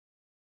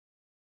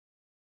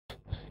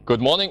Good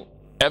morning,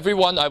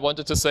 everyone, I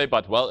wanted to say,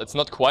 but well, it's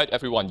not quite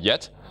everyone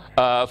yet.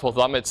 For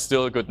some, it's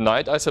still good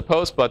night, I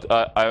suppose, but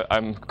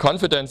I'm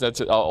confident that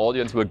our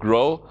audience will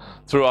grow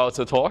throughout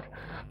the talk.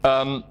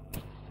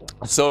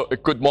 So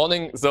good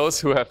morning, those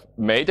who have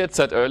made it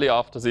that early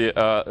after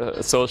the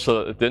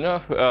social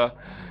dinner.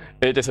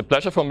 It is a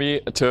pleasure for me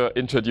to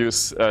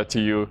introduce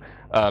to you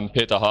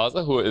Peter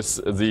Haase, who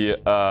is the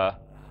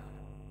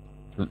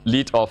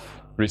lead of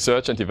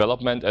research and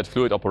development at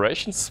Fluid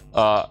Operations,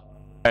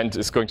 and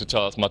is going to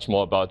tell us much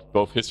more about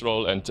both his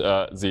role and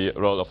the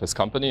role of his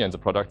company and the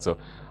product. So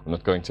I'm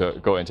not going to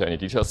go into any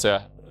details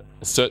there.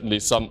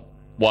 Certainly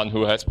someone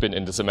who has been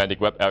in the semantic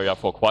web area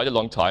for quite a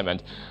long time,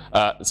 and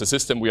the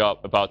system we are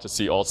about to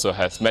see also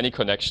has many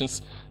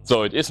connections.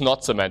 So it is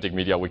not Semantic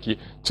Media Wiki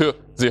to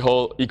the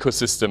whole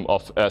ecosystem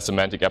of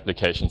semantic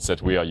applications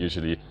that we are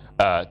usually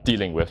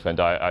dealing with.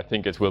 And I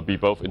think it will be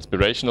both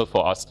inspirational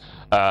for us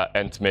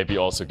and maybe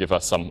also give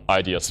us some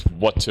ideas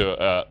what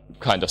to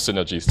kind of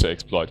synergies to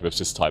exploit with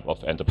this type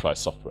of enterprise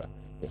software.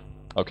 Yeah.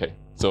 Okay,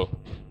 so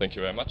thank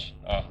you very much.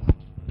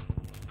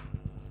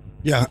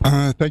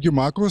 Thank you,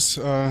 Markus.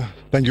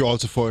 Thank you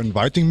also for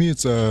inviting me.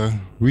 It's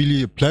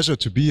really a pleasure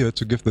to be here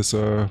to give this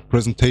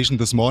presentation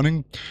this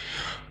morning.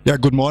 Yeah,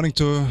 good morning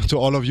to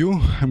all of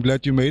you. I'm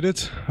glad you made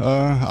it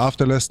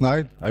after last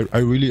night. I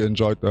really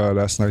enjoyed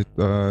last night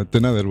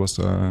dinner. That was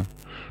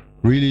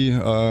really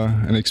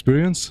an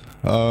experience.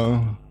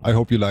 I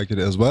hope you liked it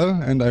as well,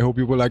 and I hope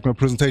you will like my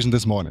presentation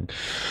this morning.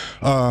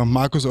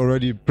 Markus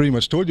already pretty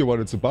much told you what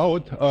it's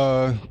about.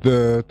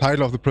 The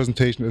title of the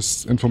presentation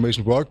is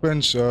Information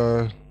Workbench,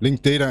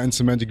 Linked Data and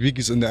Semantic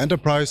Wikis in the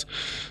Enterprise.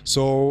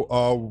 So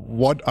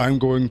what I'm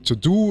going to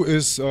do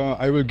is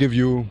I will give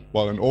you,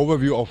 well, an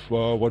overview of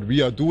what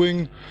we are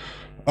doing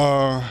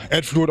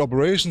at Fluid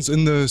Operations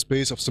in the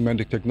space of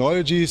semantic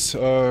technologies.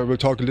 We'll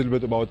talk a little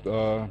bit about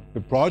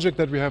the project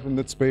that we have in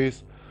that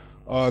space,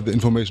 the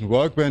Information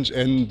Workbench,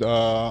 and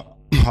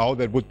how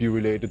that would be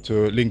related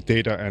to linked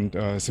data and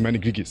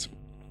semantic wikis.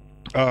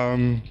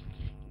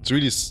 It's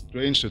really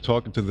strange to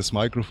talk into this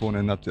microphone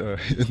and not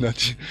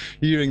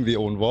hearing the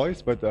own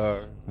voice, but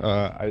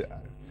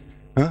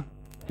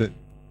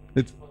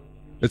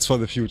it's for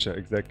the future,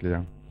 exactly.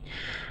 Yeah.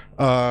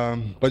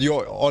 But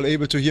you're all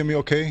able to hear me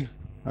okay?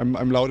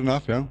 I'm loud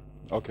enough, yeah?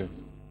 Okay.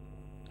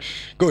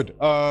 Good.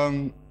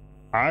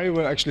 I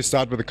will actually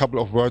start with a couple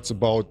of words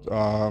about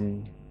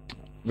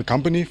the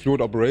company,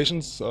 Fluid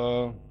Operations.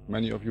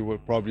 Many of you will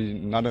probably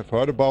not have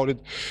heard about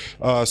it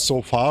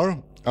so far.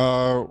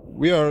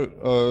 We are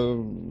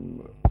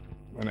an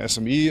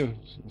SME,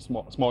 a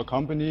small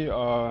company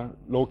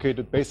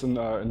located based in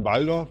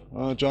Walldorf,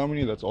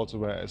 Germany. That's also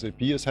where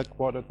SAP is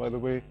headquartered, by the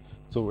way.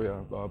 So we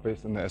are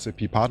based in the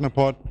SAP partner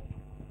pod.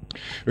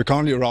 We're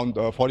currently around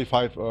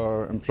 45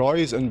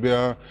 employees, and we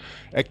are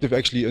active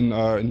actually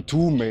in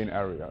two main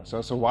areas.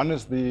 So one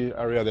is the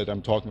area that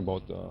I'm talking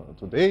about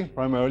today,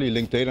 primarily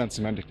linked data and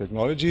semantic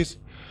technologies,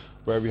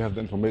 where we have the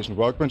Information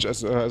Workbench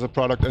as a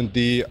product, and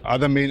the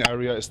other main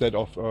area is that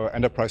of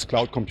enterprise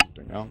cloud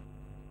computing. Yeah?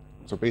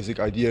 So basic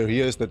idea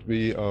here is that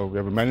we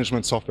have a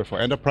management software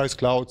for enterprise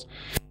clouds,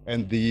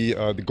 and the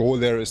goal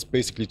there is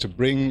basically to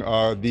bring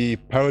the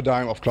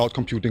paradigm of cloud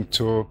computing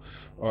to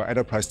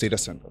enterprise data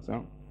centers.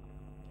 Yeah?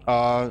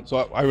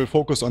 So I will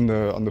focus on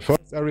the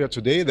first area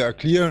today. There are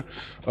clear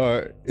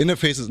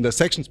interfaces,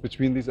 intersections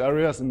between these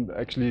areas, and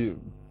actually,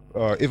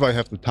 if I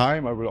have the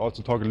time, I will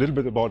also talk a little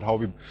bit about how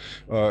we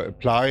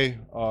apply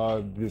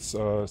this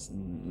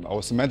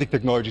our semantic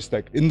technology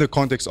stack in the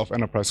context of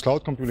enterprise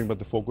cloud computing. But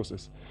the focus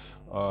is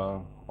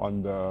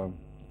on the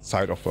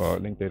side of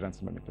linked data and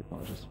semantic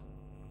technologies.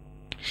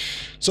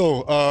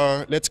 So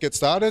let's get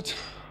started.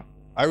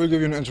 I will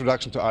give you an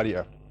introduction to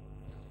RDF.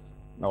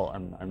 No,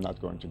 I'm not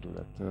going to do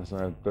that.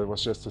 So that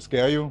was just to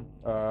scare you.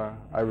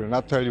 I will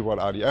not tell you what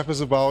RDF is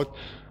about.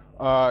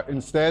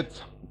 Instead,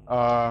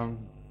 I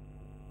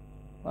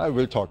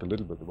will talk a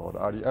little bit about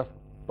RDF,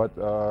 but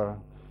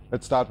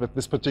let's start with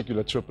this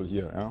particular triple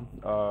here. Yeah?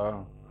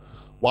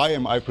 Why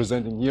am I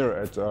presenting here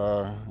at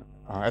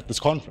this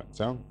conference?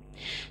 Yeah?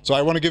 So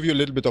I want to give you a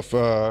little bit of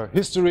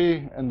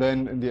history, and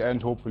then in the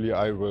end, hopefully,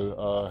 I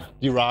will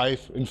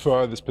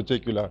infer this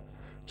particular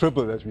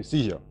triple that we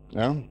see here.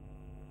 Yeah?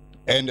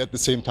 And at the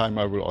same time,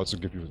 I will also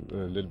give you a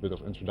little bit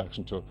of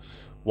introduction to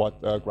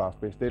what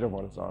graph-based data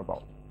models are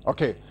about.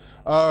 Okay,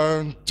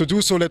 to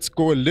do so, let's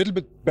go a little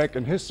bit back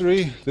in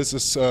history. This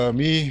is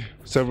me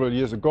several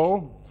years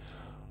ago.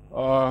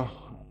 I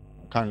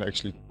can't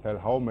actually tell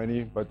how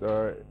many, but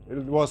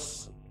it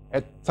was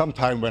at some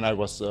time when I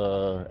was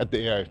at the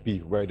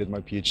AIFB, where I did my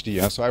PhD.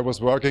 Yeah? So I've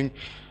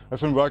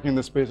been working in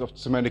the space of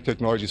semantic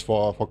technologies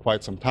for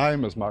quite some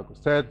time, as Markus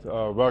said,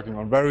 working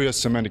on various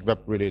semantic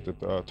web-related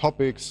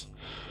topics.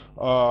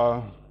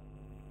 So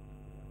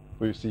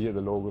you see here the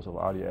logos of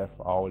RDF,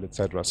 OWL,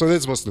 etc. So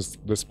this was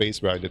the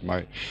space where I did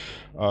my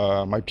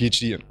my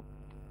PhD in.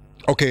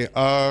 Okay,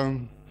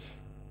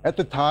 at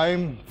the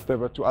time there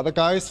were two other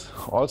guys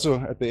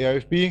also at the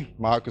AIFB,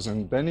 Markus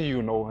and Danny.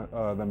 You know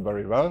them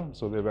very well,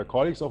 so they were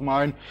colleagues of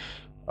mine.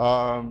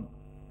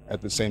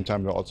 at the same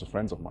time, they're also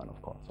friends of mine,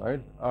 of course,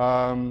 right?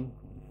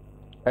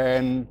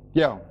 And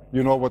yeah,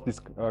 you know what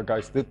these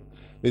guys did?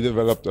 They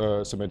developed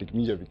a semantic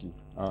media wiki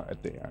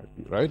at the ARP,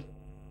 right?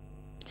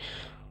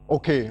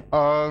 Okay,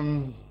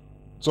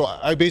 so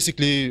I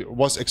basically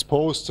was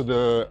exposed to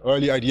the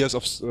early ideas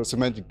of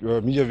semantic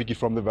media wiki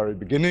from the very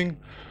beginning.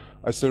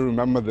 I still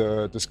remember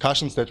the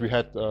discussions that we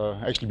had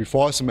actually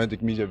before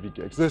semantic media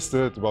wiki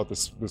existed about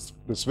this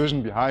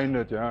vision behind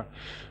it. Yeah,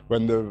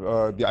 when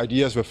the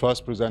ideas were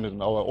first presented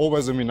in our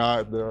OVA seminar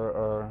at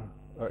the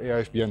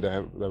AIFB, and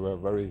there were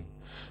very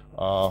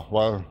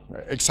well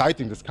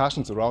exciting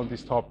discussions around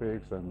these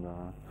topics and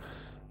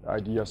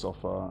ideas of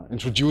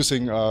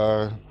introducing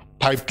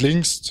typed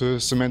links to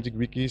semantic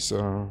wikis.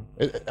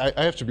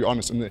 I have to be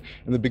honest. In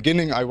the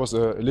beginning, I was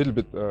a little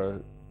bit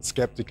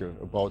skeptical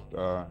about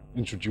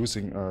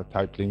introducing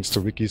typed links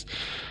to wikis.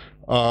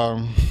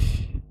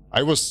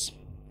 I was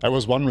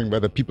wondering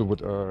whether people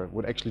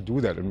would actually do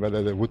that and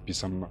whether there would be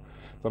some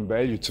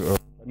value to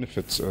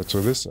benefits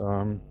to this.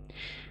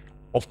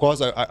 Of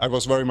course, I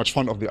was very much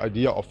fond of the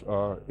idea of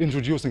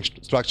introducing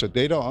structured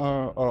data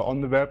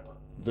on the web.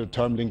 The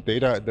term linked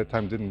data at that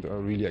time didn't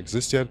really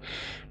exist yet,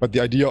 but the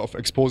idea of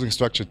exposing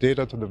structured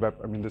data to the web,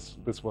 I mean,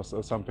 this was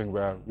something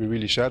where we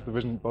really shared the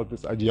vision about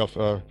this idea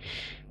of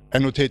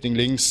annotating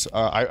links.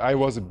 I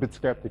was a bit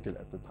skeptical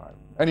at the time.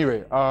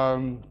 Anyway,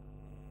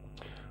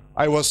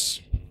 I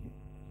was,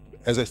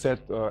 as I said,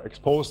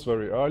 exposed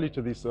very early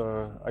to these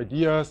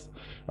ideas.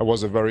 I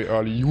was a very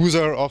early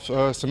user of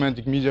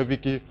semantic media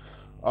wiki.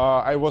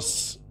 I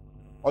was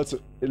also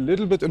a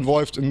little bit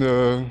involved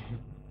in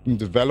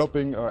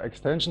developing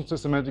extensions to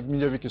semantic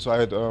media wiki. So I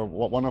had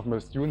one of my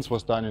students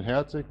was Daniel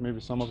Herzig. Maybe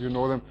some of you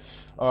know them.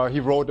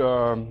 He wrote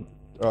a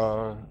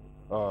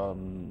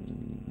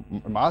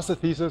master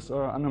thesis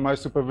under my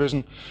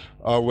supervision,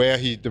 where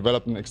he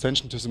developed an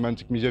extension to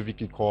semantic media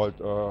wiki called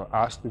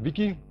Ask the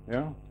Wiki.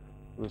 Yeah,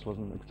 this was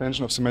an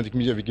extension of semantic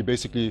media wiki,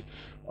 basically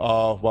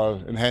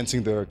while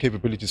enhancing the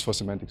capabilities for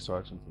semantic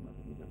search in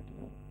semantic media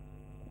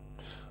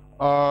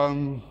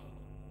wiki.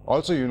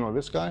 Also, you know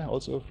this guy,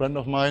 also a friend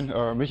of mine,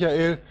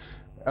 Michael.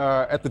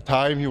 At the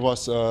time, he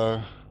was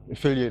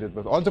affiliated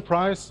with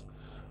Enterprise,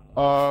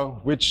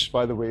 which,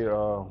 by the way,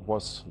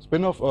 was a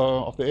spin-off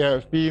of the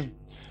AIFB.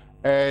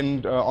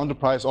 And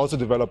Enterprise also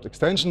developed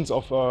extensions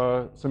of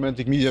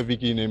semantic media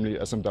wiki, namely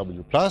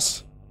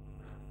SMW+.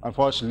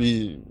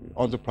 Unfortunately,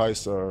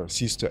 Enterprise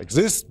ceased to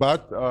exist,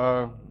 but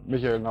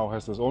Michael now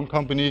has his own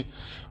company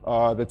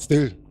that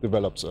still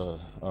develops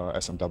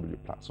SMW+,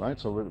 right?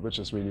 So, which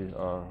is really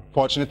a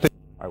fortunate thing,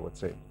 I would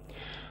say.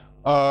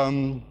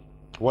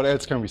 What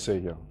else can we say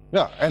here?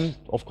 Yeah, and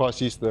of course,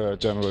 he's the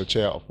general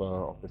chair of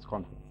this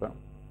conference. Yeah.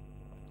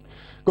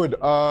 Good.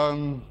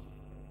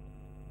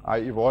 I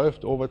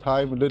evolved over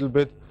time a little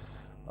bit.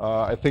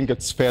 I think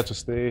it's fair to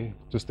state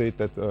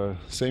that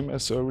same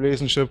as a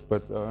relationship,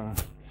 but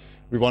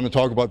we want to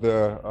talk about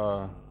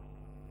the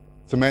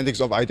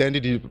semantics of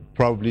identity.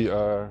 Probably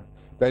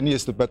Danny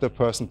is the better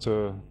person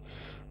to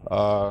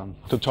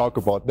talk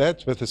about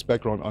that with his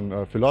background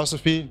on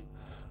philosophy.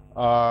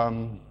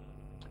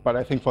 But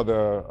I think for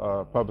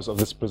the purpose of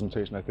this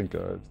presentation, I think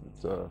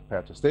it's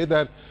fair to state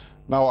that.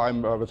 Now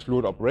I'm with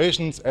Fluid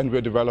Operations, and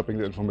we're developing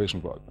the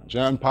Information Workbench.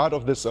 And part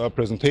of this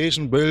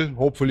presentation will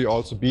hopefully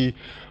also be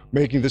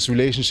making this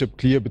relationship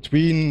clear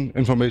between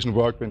Information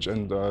Workbench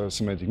and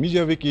Semantic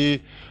Media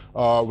Wiki,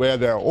 where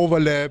there are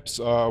overlaps,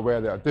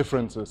 where there are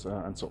differences,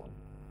 and so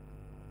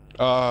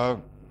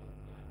on.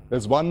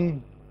 There's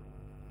one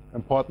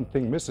important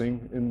thing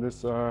missing in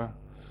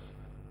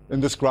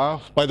this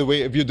graph. By the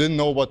way, if you didn't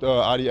know what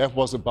RDF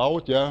was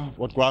about, yeah,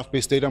 what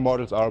graph-based data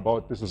models are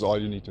about, this is all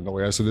you need to know.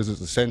 Yeah, so this is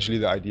essentially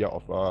the idea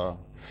of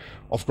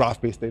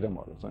graph-based data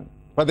models. Right?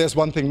 But there's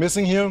one thing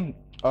missing here.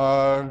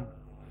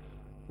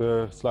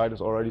 The slide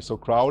is already so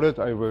crowded.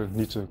 I will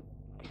need to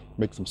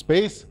make some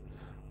space.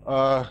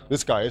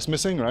 This guy is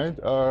missing, right?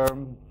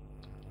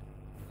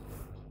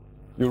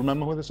 You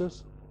remember who this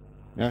is?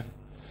 Yeah.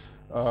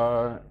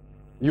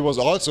 He was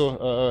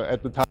also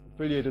at the time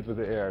affiliated with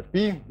the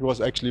AIFB. He was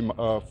actually,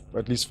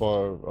 at least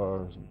for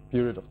a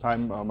period of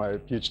time, my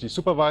PhD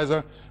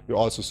supervisor. He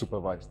also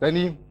supervised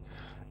Danny.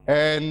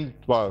 And,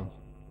 well,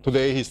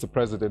 today he's the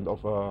president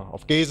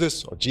of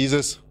GASIS, or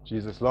Jesus.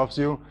 Jesus loves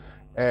you.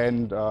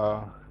 And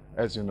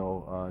as you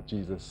know,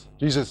 Jesus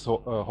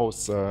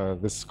hosts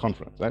this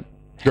conference, right?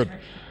 Good.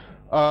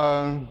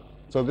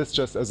 So this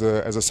just as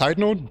a side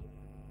note.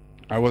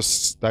 I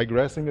was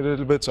digressing a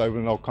little bit, so I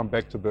will now come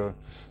back to the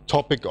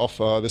topic of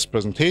this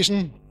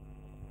presentation.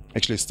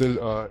 Actually, still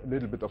a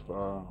little bit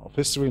of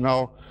history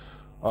now.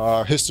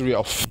 History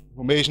of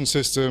information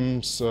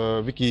systems,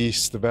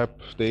 wikis, the web,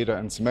 data,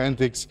 and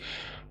semantics.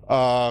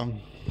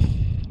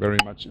 Very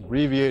much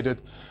abbreviated.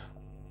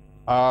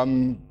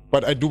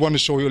 But I do want to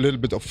show you a little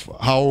bit of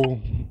how,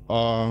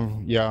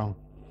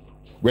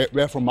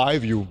 where from my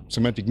view,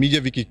 Semantic Media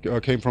Wiki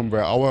came from,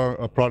 where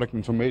our product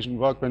Information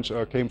Workbench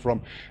came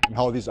from, and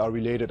how these are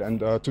related. And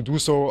to do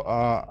so,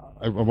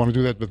 I want to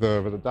do that with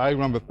a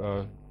diagram with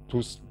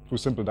two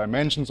simple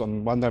dimensions.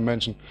 On one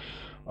dimension,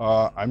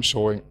 I'm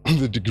showing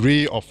the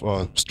degree of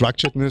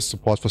structuredness,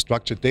 support for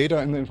structured data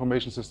in the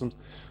information systems.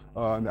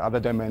 And the other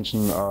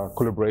dimension,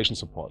 collaboration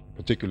support, in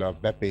particular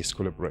web-based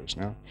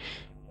collaboration. Yeah?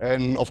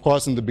 And of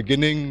course, in the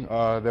beginning,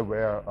 there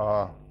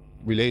were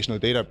relational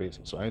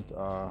databases, right?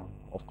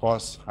 Of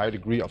course, high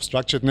degree of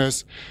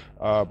structuredness,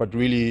 but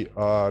really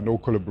no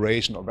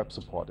collaboration or web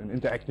support and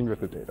interacting with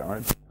the data,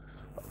 right?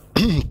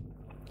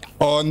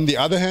 On the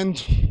other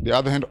hand,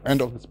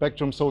 end of the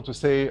spectrum, so to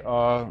say, there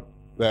are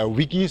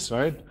wikis,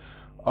 right?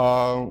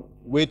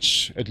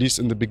 Which, at least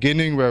in the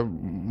beginning, were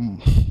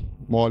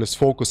more or less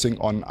focusing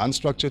on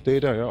unstructured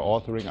data, yeah,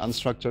 authoring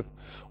unstructured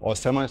or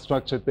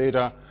semi-structured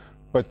data,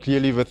 but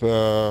clearly with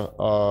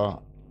a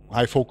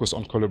high focus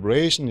on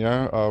collaboration,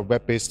 yeah,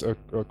 web-based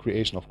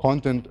creation of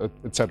content,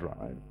 etc.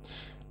 Right?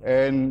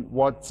 And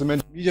what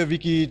Semantic Media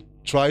Wiki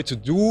tried to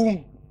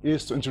do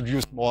is to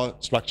introduce more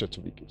structure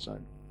to wikis. Right?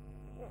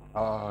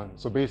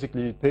 So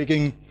basically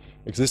taking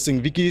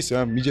existing wikis,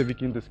 Media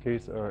Wiki in this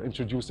case,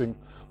 introducing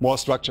more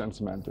structure and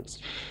semantics.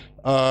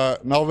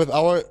 Now with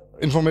our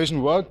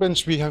Information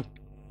Workbench, we have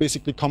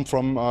basically come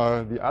from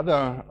the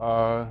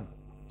other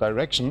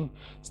direction,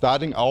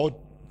 starting out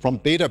from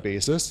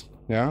databases,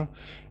 yeah,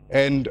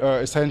 and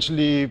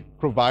essentially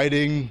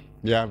providing,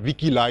 yeah,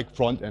 wiki-like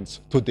front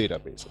ends to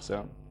databases.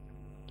 Yeah.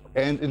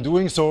 And in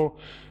doing so,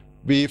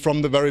 we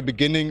from the very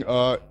beginning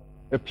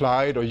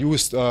applied or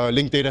used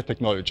linked data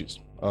technologies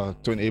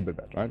to enable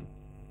that, right?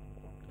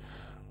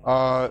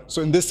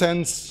 So in this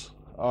sense,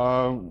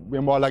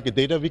 we're more like a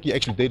data wiki.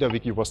 Actually, data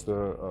wiki was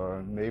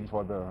the name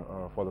for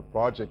the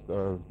project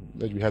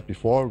that we had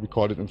before. We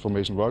called it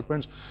Information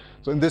Workbench.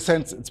 So in this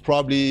sense, it's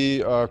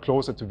probably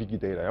closer to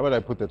Wikidata. But I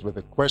put that with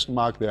a question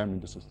mark there. I mean,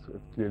 this is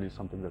clearly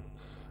something that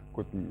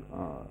could be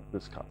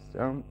discussed.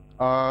 Yeah?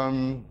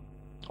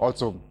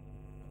 Also,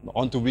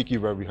 onto Wiki,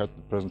 where we had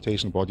the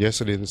presentation about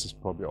yesterday, this is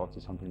probably also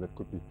something that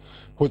could be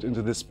put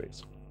into this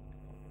space.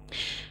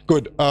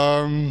 Good.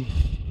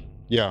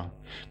 Yeah, a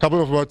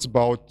couple of words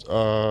about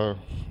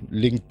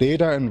linked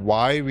data and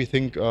why we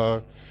think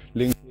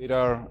linked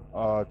data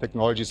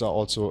technologies are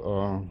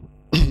also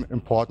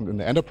important in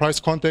the enterprise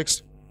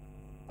context.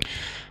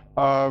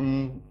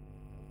 Well,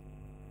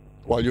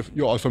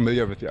 you're all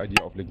familiar with the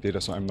idea of linked data,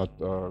 so I'm not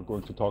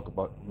going to talk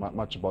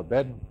much about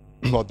that,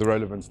 about the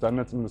relevant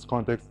standards in this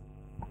context.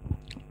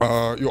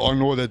 You all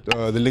know that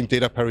the linked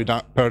data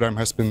paradigm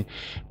has been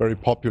very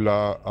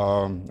popular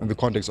in the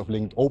context of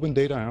linked open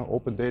data,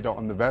 open data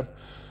on the web.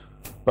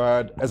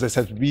 But as I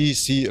said, we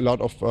see a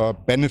lot of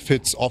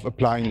benefits of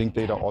applying linked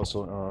data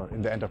also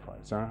in the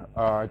enterprise.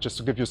 Just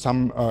to give you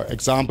some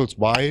examples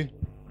why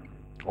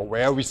or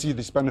where we see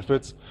these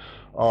benefits.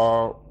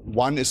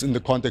 One is in the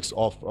context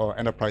of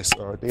enterprise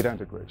data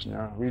integration.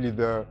 Yeah? Really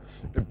the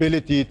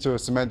ability to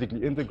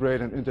semantically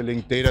integrate and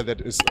interlink data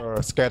that is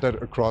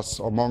scattered across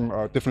among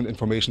different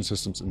information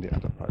systems in the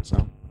enterprise.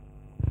 Yeah?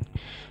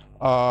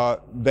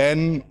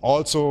 Then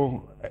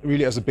also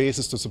really as a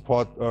basis to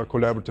support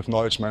collaborative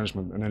knowledge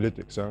management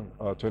analytics,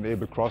 to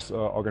enable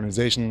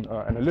cross-organization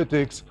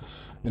analytics,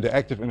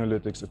 interactive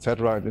analytics,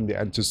 etc., and in the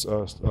end to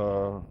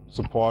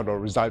support or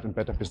result in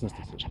better business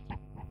decisions.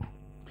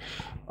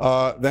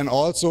 Then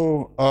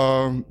also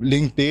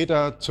linked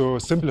data to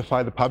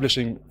simplify the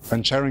publishing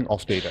and sharing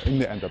of data in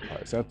the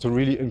enterprise, to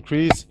really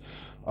increase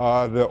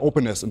the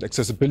openness and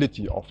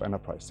accessibility of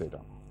enterprise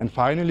data. And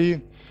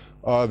finally,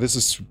 this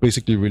is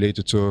basically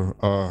related to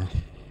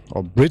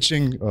or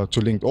bridging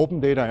to linked open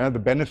data, the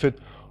benefit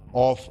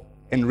of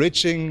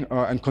enriching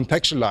and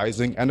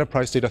contextualizing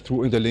enterprise data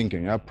through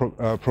interlinking,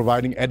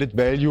 providing added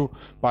value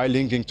by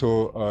linking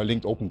to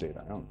linked open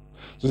data.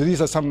 So these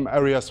are some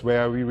areas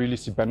where we really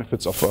see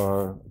benefits of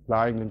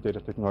applying linked data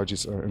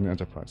technologies in the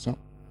enterprise.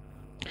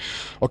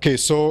 Okay,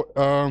 so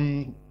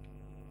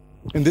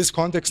in this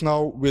context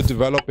now, we're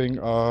developing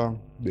the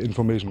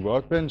Information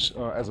Workbench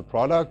as a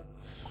product,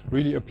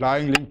 really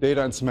applying linked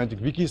data and semantic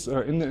wikis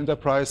in the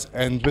enterprise.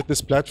 And with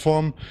this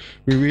platform,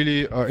 we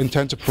really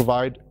intend to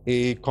provide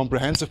a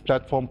comprehensive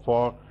platform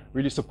for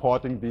really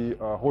supporting the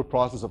whole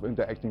process of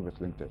interacting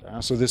with linked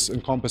data. So this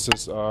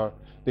encompasses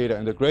data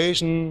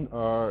integration,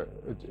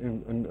 it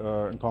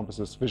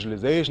encompasses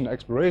visualization,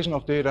 exploration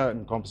of data, it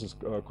encompasses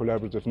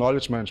collaborative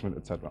knowledge management,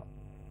 etc.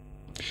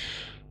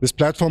 This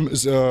platform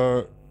is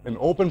an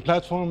open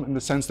platform in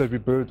the sense that we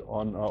build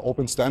on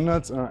open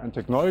standards and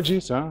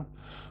technologies.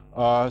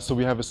 So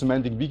we have a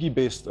semantic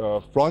wiki-based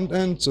front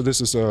end. So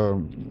this is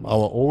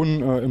our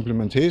own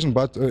implementation,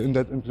 but in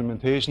that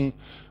implementation,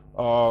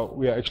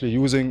 we are actually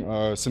using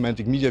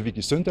semantic media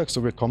wiki syntax,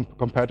 so we're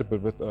compatible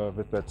with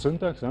that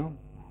syntax.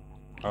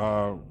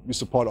 We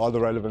support all the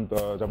relevant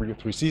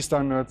W3C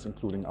standards,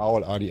 including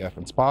OWL, RDF,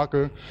 and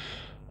Sparkle.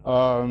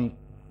 The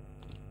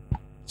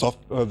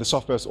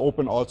software is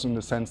open also in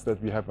the sense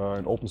that we have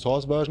an open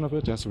source version of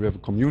it. So we have a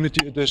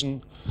community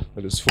edition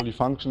that is fully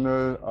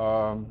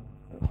functional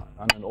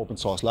and an open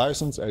source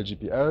license,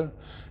 LGPL.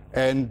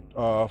 And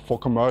for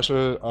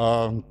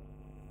commercial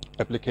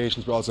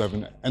applications, we also have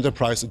an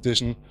enterprise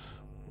edition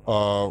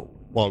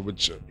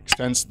which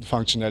extends the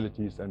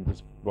functionalities and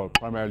is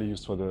primarily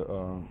used for the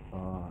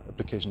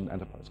application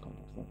enterprise context.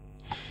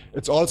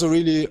 It's also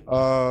really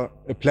a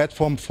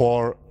platform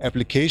for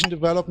application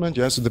development.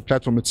 Yeah, so the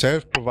platform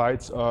itself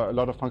provides a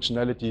lot of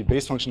functionality,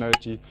 base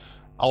functionality,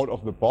 out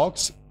of the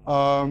box.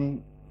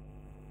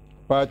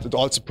 But it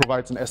also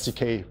provides an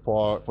SDK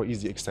for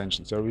easy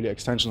extensions. So really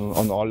extension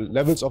on all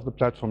levels of the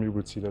platform. You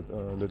will see that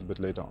a little bit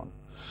later on.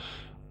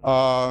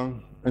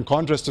 In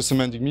contrast to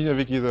Semantic Media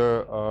Wiki,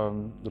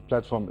 the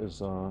platform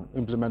is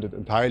implemented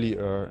entirely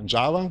in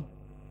Java.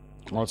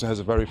 It also has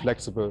a very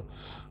flexible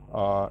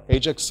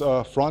Ajax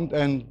front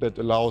end that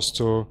allows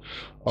to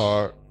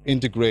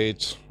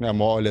integrate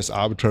more or less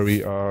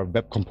arbitrary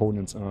web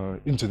components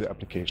into the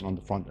application on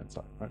the front end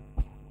side. Right?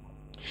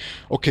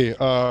 Okay,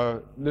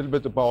 a little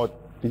bit about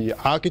the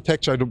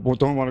architecture. I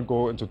don't want to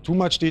go into too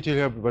much detail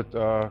here,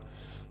 but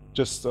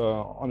just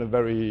on a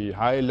very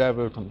high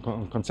level,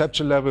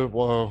 conceptual level,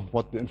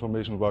 what the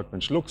Information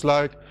Workbench looks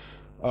like.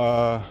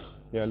 Yeah,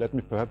 let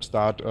me perhaps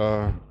start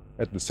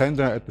at the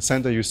center. At the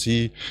center, you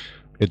see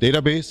a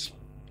database,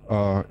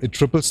 a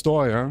triple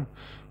store, yeah,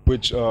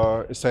 which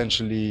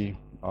essentially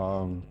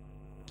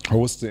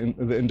hosts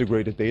the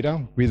integrated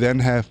data. We then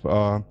have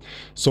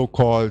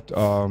so-called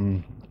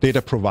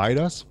data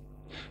providers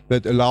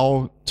that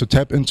allow to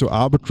tap into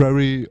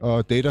arbitrary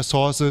data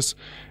sources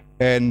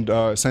and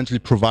essentially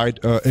provide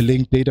a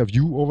linked data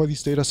view over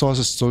these data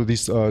sources. So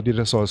these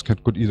data sources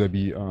could either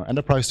be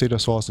enterprise data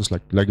sources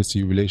like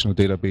legacy relational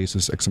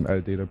databases,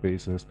 XML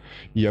databases,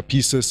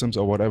 ERP systems,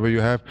 or whatever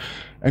you have,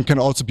 and can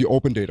also be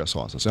open data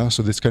sources. Yeah?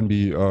 So this can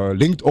be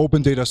linked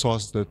open data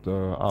sources that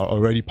are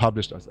already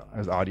published as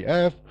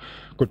RDF,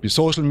 could be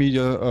social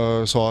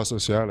media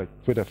sources, yeah, like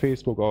Twitter,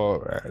 Facebook,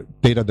 or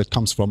data that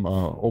comes from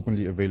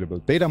openly available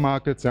data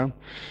markets. Yeah?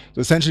 So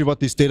essentially what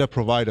these data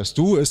providers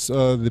do is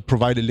they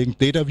provide a linked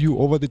data view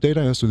over the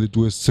data. Yeah? So they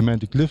do a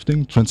semantic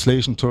lifting,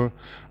 translation to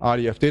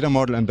RDF data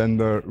model, and then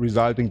the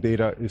resulting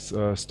data is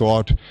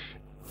stored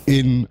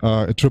in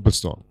a triple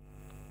store.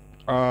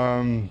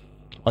 Or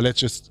let's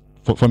just,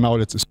 for now,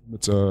 let's assume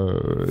it's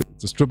a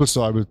triple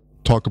store. I will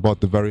talk about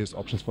the various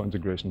options for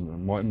integration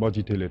in more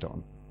detail later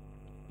on.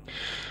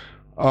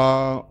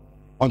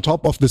 On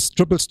top of this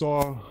triple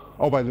store,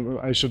 by the way,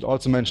 I should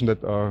also mention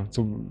that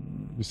so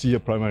you see here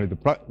primarily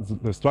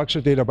the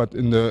structured data, but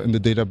in the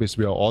database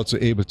we are also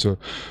able to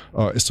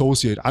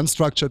associate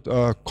unstructured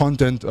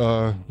content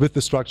with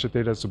the structured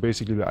data. So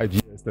basically the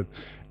idea is that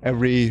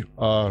every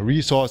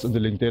resource in the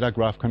linked data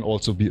graph can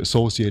also be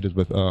associated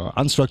with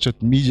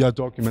unstructured media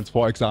documents,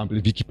 for example,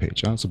 a wiki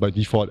page. Yeah? So by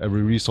default,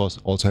 every resource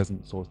also has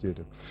an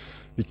associated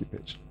wiki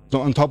page.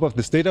 So on top of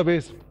this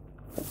database,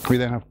 we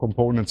then have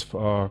components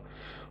for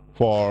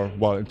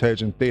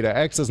intelligent data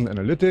access and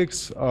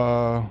analytics,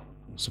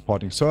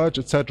 supporting search,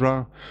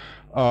 etc.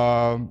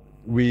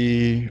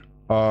 The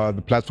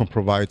platform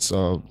provides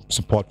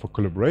support for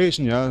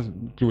collaboration, yeah,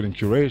 including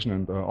curation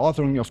and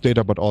authoring of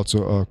data, but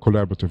also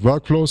collaborative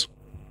workflows.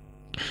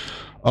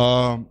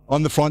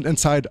 On the front end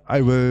side, I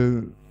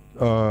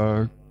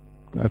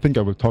think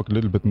I will talk a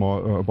little bit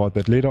more about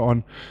that later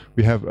on.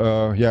 We have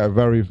a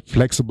very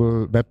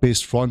flexible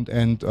web-based front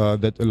end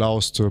that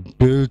allows to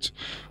build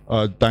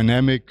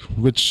dynamic,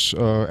 rich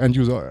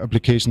end-user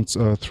applications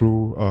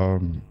through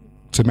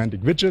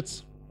semantic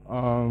widgets.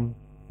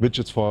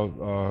 Widgets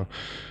for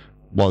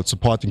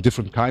supporting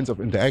different kinds of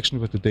interaction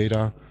with the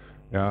data.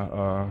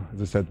 Yeah,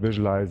 as I said,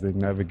 visualizing,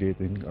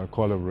 navigating,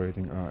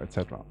 collaborating,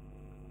 etc.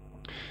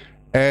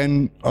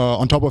 And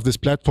on top of this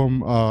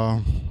platform,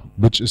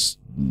 which is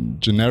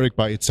generic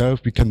by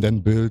itself, we can then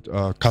build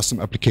custom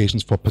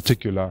applications for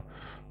particular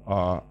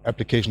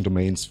application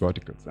domains,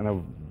 verticals. And I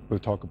will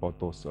talk about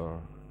those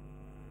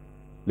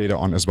later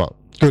on as well.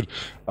 Good.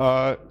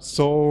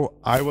 So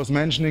I was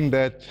mentioning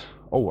that,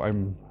 I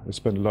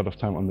spent a lot of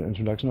time on the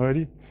introduction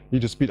already.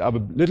 Need to speed up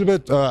a little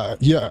bit.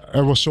 Here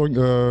I was showing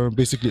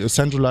basically a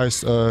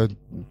centralized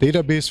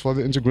database for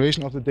the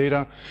integration of the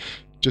data.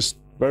 Just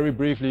very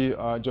briefly,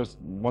 I just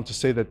want to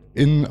say that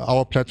in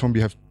our platform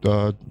we have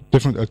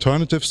different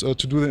alternatives to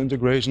do the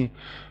integration.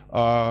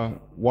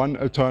 One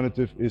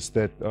alternative is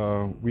that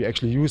we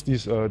actually use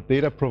these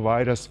data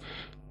providers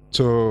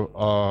to,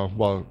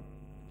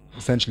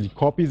 essentially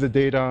copy the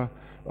data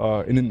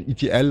in an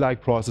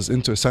ETL-like process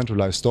into a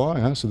centralized store.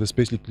 Yeah? So this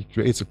basically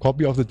creates a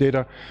copy of the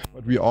data.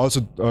 But we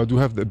also do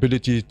have the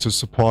ability to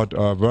support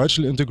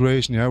virtual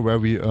integration, yeah? Where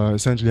we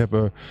essentially have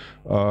a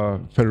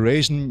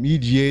federation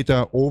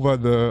mediator over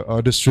the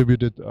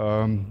distributed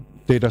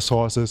data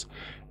sources,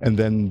 and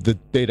then the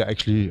data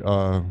actually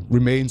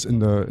remains in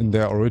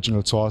their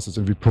original sources,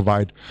 and we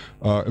provide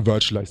a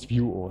virtualized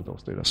view over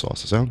those data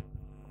sources. Yeah?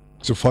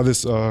 So for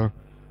this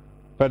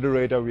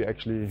federator, we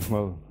actually,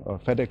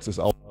 FedEx is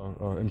our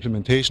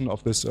implementation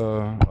of this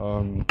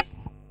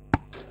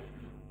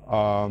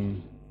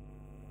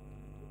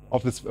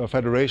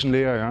federation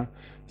layer. Yeah?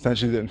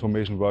 Essentially, the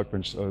Information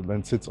Workbench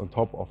then sits on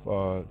top of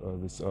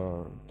this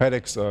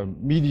FedEx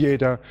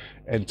mediator,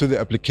 and to the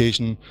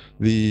application,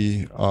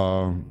 the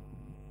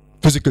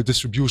physical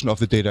distribution of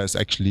the data is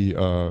actually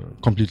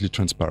completely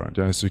transparent.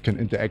 Yeah? So you can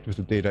interact with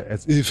the data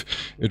as if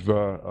it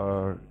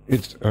were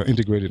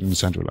integrated in a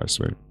centralized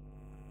way.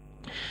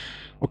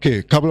 Okay,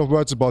 a couple of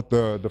words about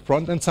the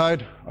front-end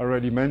side. I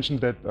already mentioned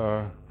that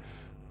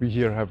we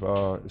here have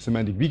a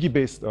semantic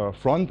wiki-based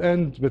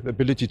front-end with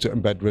ability to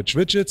embed rich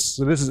widgets.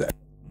 So this is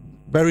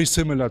very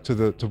similar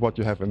to what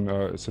you have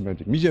in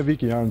semantic media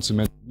wiki. Yeah? In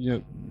semantic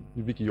media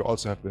wiki, you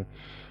also have the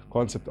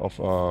concept of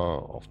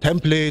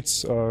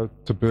templates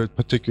to build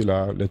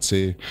particular, let's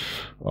say,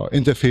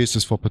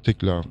 interfaces for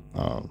particular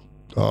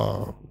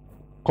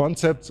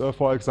concepts,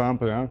 for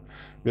example. Yeah?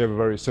 We have a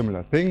very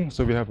similar thing.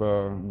 So we have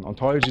an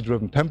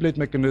ontology-driven template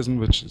mechanism,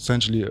 which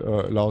essentially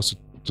allows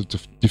to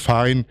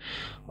define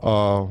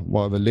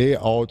well, the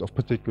layout of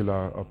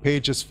particular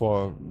pages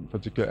for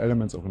particular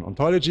elements of an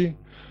ontology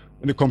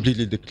in a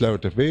completely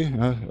declarative way,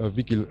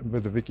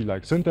 with a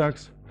wiki-like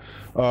syntax.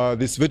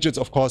 These widgets,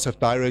 of course, have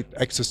direct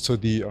access to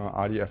the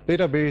RDF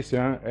database,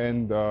 yeah,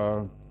 and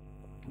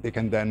they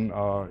can then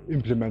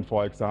implement,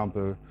 for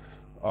example,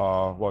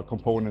 well,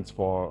 components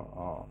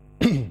for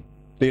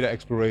data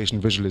exploration,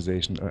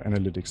 visualization,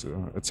 analytics,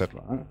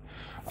 etc.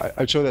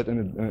 I'll show that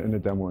in a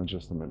demo in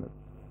just a minute.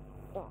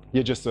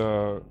 Here, just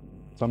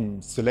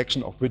some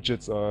selection of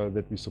widgets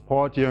that we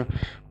support here.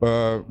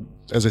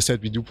 As I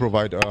said, we do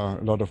provide a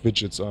lot of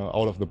widgets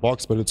out of the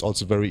box, but it's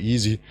also very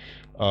easy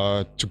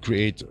to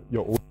create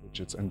your own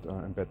widgets and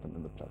embed them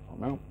in the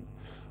platform.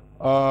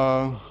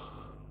 Now,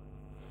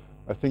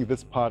 I think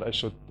this part I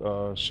should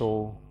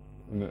show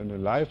in a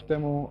live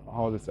demo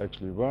how this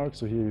actually works.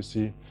 So here you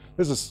see,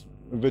 this is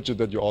a widget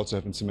that you also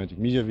have in Semantic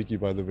Media Wiki,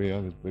 by the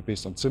way,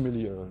 based on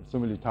simile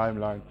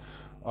timeline.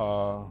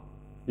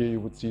 Here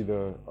you would see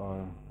the,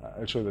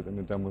 I'll show that in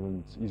the demo,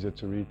 and it's easier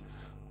to read.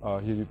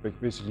 Here you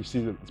basically see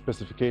the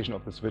specification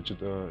of this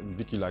widget in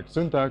wiki-like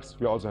syntax.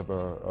 We also have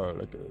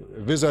like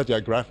a wizard,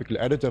 yeah, graphical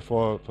editor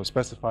for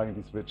specifying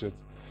these widgets.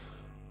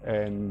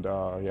 And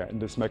yeah, in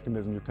this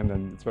mechanism, you can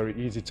then, it's very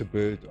easy to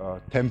build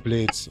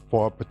templates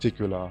for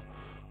particular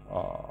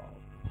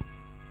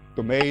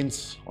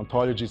domains,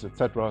 ontologies,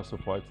 etc. So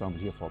for example,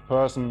 here for a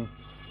person.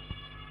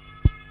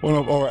 One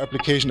of our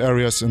application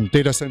areas in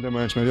data center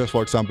management is,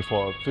 for example,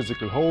 for a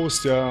physical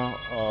host, yeah,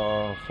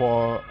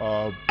 for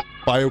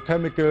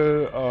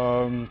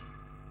biochemical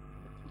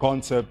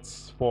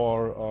concepts,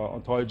 for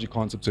ontology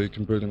concepts, so you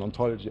can build an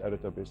ontology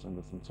editor based on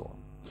this and so on.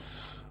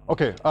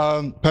 Okay,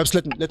 perhaps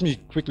let me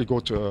quickly go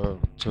to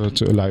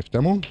a live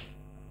demo.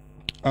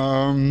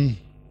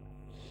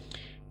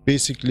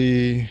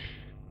 Basically,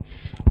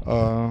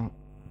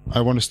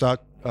 I want to start.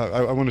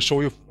 I want to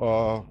show you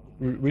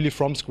really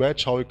from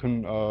scratch how you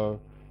can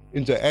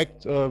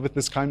interact with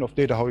this kind of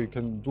data, how you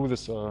can do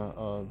this,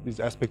 these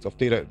aspects of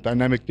data,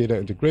 dynamic data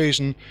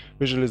integration,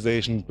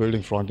 visualization,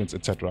 building frontends,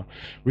 etc.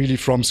 Really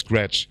from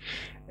scratch.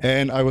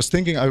 And I was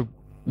thinking I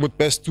would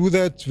best do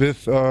that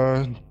with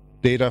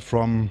data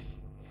from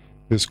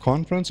this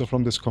conference or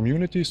from this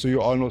community. So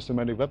you all know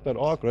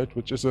semanticweb.org, right?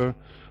 Which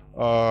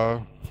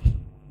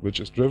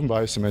is driven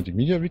by Semantic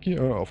Media Wiki,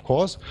 of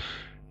course.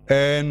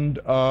 And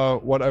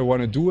what I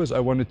want to do is I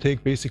want to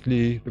take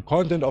basically the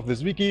content of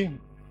this wiki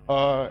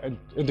and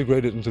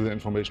integrate it into the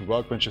Information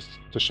Workbench just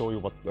to show you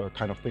what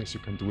kind of things you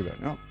can do there.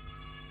 Yeah?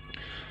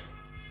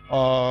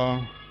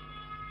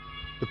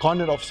 The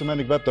content of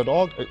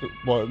semanticweb.org,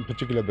 well, in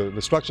particular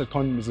the structured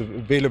content, is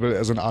available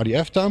as an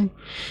RDF dump.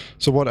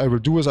 So what I will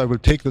do is I will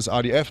take this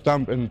RDF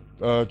dump and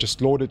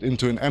just load it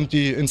into an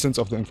empty instance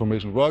of the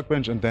Information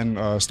Workbench and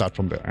then start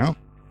from there. Yeah?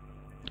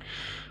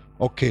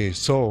 Okay,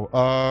 so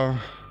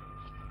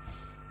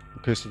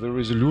so the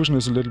resolution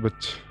is a little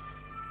bit.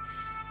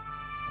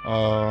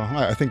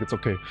 I think it's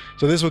okay.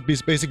 So this would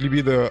basically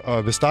be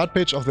the start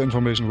page of the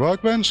Information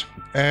Workbench,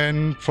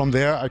 and from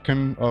there I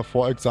can,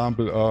 for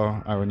example,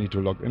 I will need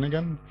to log in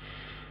again.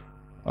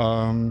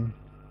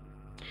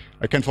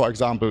 I can, for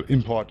example,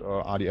 import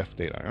RDF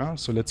data. Yeah?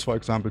 So let's, for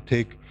example,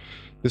 take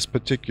this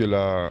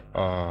particular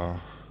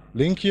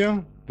link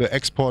here, the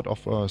export of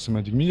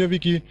Semantic Media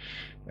Wiki,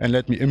 and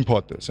let me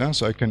import this. Yeah?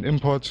 So I can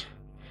import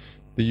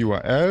the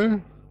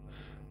URL,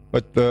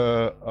 but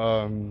the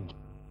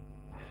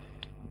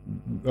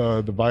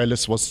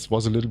wireless was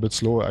a little bit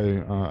slow.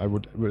 I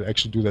will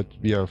actually do that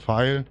via a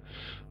file.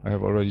 I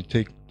have already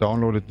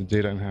downloaded the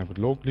data and have it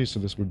locally, so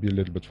this will be a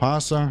little bit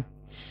faster.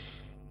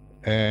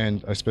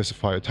 And I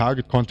specify a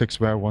target context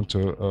where I want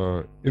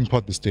to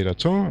import this data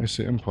to. I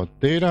say import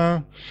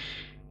data.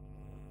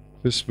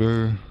 This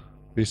will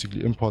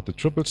basically import the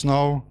triples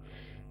now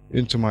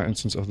into my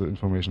instance of the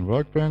Information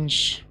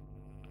Workbench.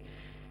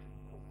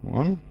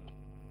 One.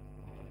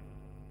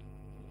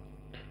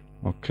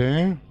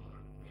 Okay.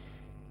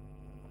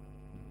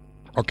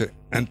 Okay,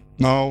 and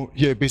now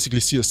here I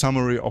basically see a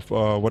summary of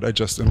what I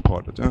just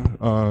imported.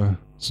 Yeah?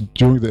 So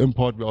during the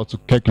import, we also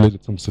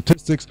calculated some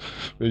statistics.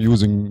 We're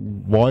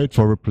using void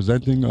for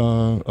representing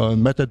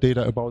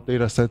metadata about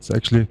data sets,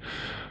 actually.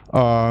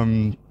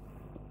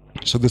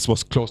 So this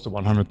was close to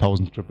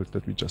 100,000 triples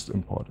that we just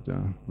imported,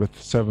 yeah? With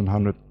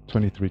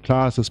 723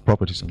 classes,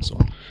 properties, and so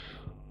on.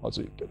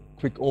 Also, you get a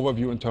quick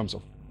overview in terms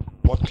of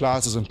what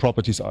classes and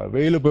properties are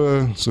available.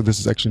 So this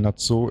is actually not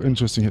so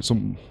interesting here. So,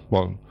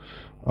 well,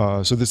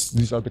 so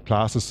these are the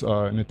classes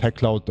in a tech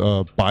cloud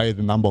by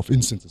the number of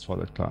instances for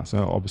that class.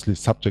 Obviously,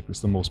 subject is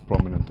the most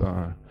prominent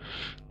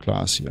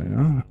class here.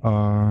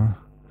 Yeah?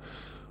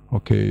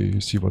 Okay,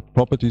 you see what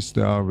properties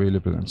there are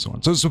available and so on.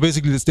 So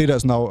basically, this data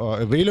is now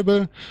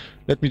available.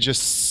 Let me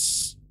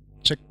just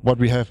check what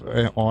we have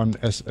on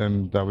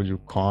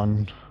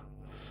SMWCon.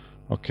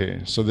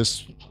 Okay, so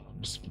this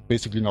is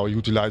basically now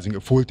utilizing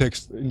a full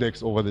text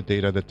index over the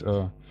data that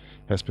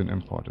has been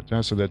imported.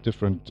 Yeah? So there are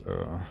different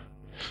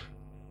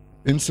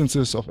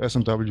instances of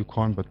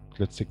SMWCon, but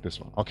let's take this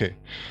one. Okay.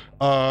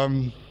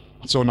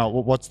 So now,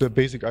 what's the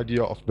basic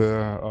idea of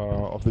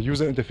the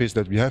user interface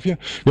that we have here?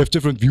 We have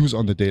different views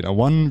on the data.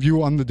 One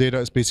view on the data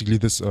is basically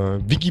this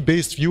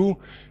wiki-based view.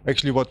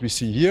 Actually, what we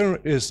see here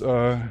is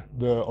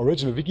the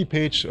original wiki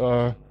page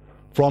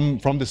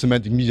from the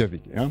Semantic Media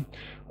Wiki.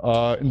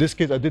 Yeah? In this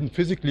case, I didn't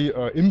physically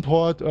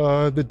import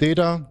the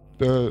data,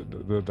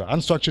 the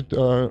unstructured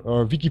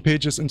wiki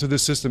pages into the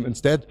system.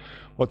 Instead,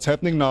 what's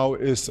happening now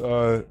is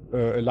a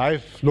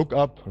live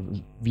lookup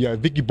via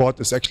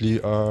Wikibot is actually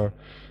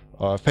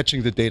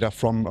fetching the data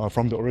from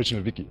the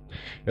original wiki.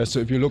 Yeah, so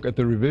if you look at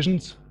the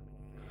revisions,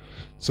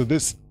 so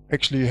this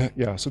actually,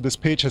 yeah, so this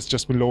page has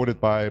just been loaded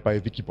by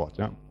Wikibot.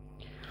 Yeah.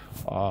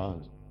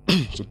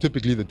 So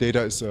typically the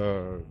data is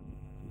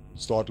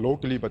stored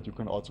locally, but you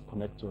can also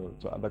connect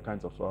to other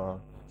kinds of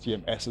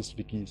CMSs,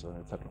 wikis,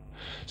 etc.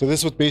 So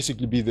this would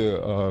basically be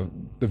the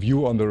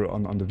view on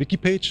the wiki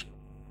page.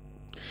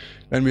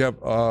 Then we have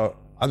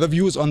other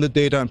views on the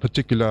data, in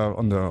particular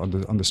on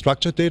the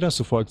structured data.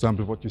 So, for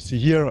example, what you see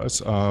here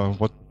is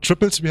what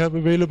triples we have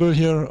available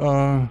here.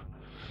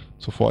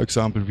 So, for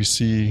example, we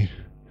see,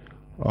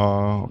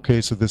 okay,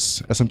 so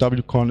this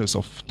SMWCon is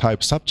of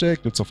type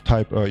subject, it's of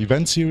type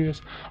event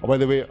series. Oh, by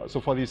the way,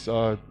 so for these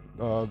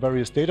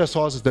various data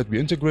sources that we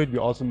integrate, we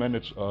also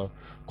manage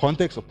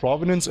context or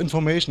provenance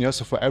information. Yeah,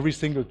 so for every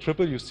single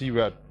triple, you see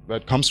where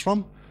it comes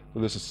from. So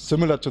this is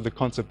similar to the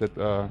concept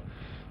that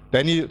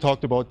Danny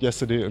talked about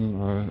yesterday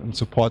in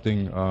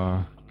supporting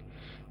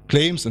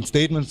claims and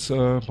statements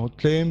about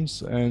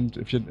claims. And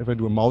if I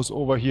do a mouse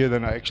over here,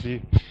 then I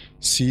actually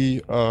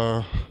see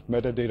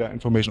metadata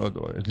information,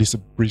 or at least a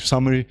brief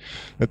summary,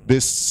 that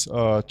this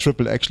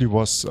triple actually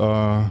was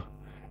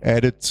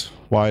added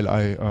while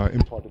I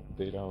imported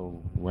the data,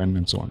 when,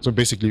 and so on. So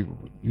basically,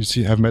 you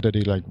see have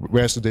metadata like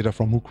where's the data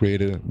from, who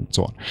created it, and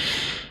so on,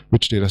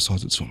 which data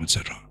source it's from,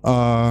 etc.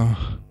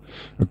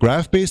 A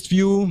graph-based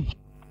view.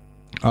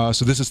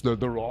 So this is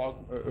the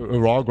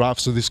raw graph.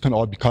 So this can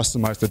all be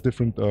customized at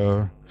different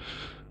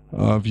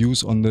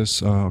views on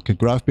this. Okay,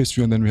 graph-based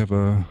view, and then we have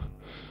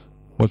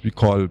what we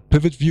call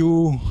pivot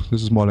view.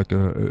 This is more like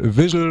a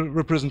visual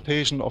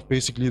representation of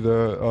basically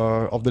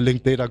of the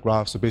linked data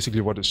graph. So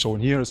basically, what is shown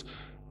here is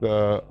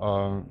the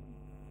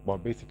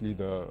basically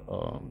the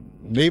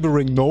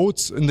neighboring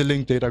nodes in the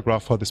linked data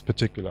graph for this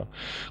particular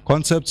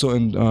concept. So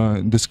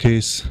in this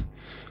case,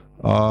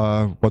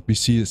 what we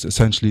see is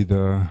essentially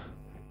the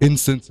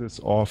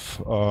instances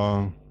of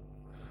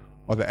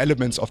or the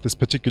elements of this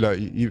particular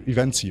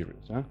event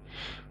series. Yeah?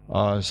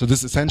 So this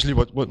is essentially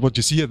what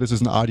you see here. This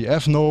is an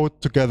RDF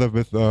node together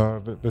with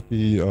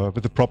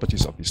the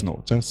properties of these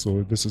nodes. Yeah?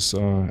 So this is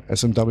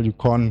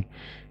SMWCon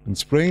in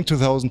spring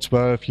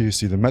 2012. Here you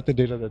see the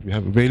metadata that we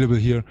have available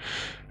here,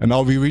 and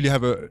now we really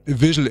have a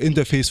visual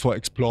interface for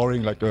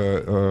exploring like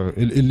a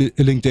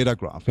linked data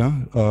graph.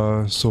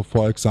 Yeah? So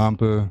for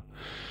example,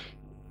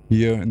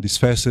 here in these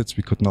facets,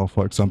 we could now,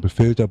 for example,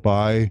 filter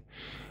by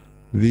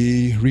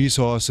the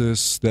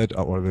resources that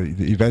are, or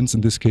the events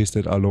in this case,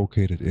 that are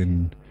located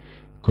in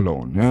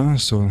Cologne. Yeah,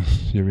 so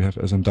here we have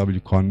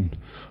SMWCon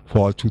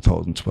for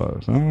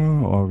 2012,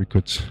 or we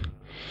could,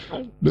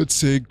 let's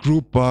say,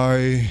 group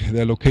by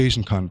their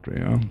location country.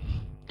 Yeah,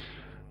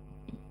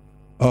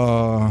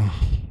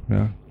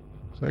 yeah.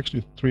 So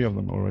actually, 3 of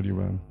them already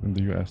were in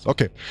the US.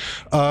 Okay,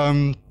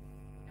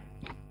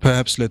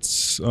 perhaps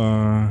let's.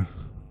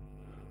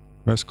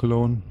 Where's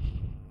Cologne?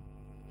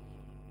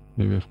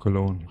 Here we have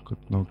Cologne. You could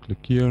now click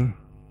here.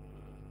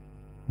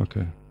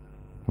 Okay,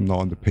 I'm now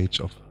on the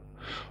page of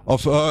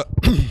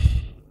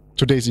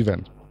today's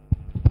event.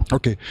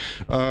 Okay,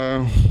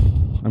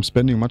 I'm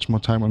spending much more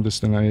time on this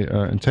than I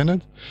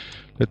intended.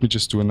 Let me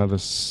just do another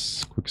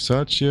quick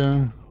search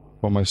here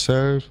for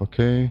myself.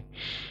 Okay,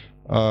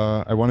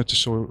 I wanted to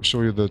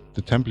show you the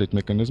template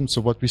mechanism.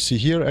 So what we see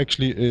here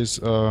actually is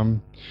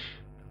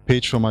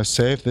page for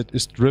myself that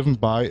is driven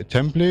by a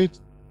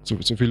template. So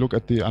if we look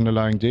at the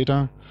underlying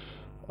data,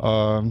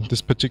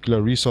 this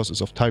particular resource is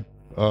of type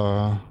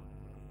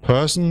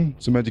person.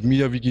 Semantic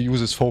Media Wiki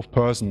uses 4th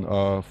person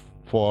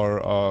for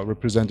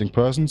representing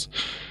persons,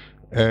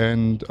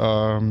 and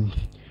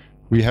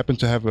we happen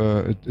to have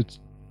a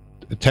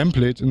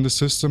template in the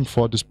system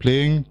for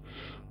displaying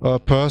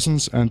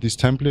persons and these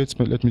templates.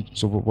 But let me.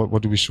 So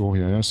what do we show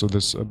here? Yeah? So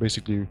this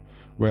basically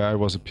where I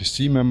was a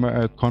PC member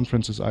at,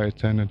 conferences I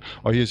attended.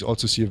 Or here you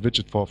also see a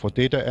widget for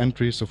data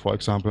entry. So for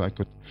example, I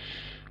could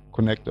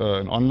connect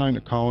an online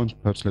account.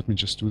 Perhaps let me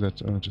just do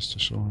that just to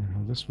show you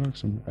how this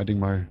works. I'm adding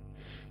my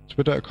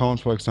Twitter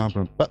account, for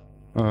example. But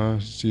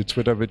see, a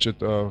Twitter widget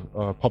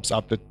pops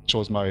up that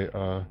shows my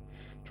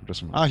Twitter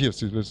stream. Here,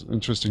 see this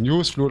interesting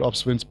news.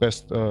 FluidOps wins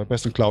best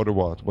in cloud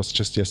award. Was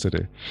just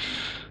yesterday.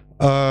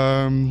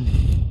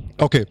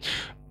 Okay.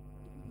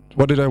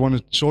 What did I want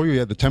to show you?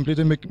 Yeah, the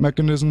templating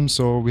mechanism.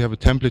 So we have a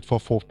template for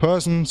fourth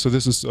person. So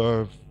this is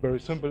very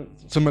simple,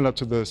 similar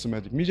to the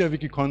semantic media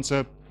wiki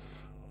concept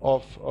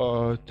of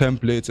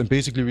templates. And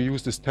basically, we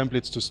use these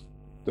templates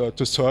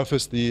to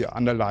surface the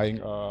underlying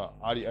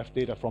RDF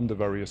data from the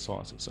various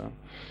sources.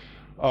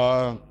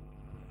 So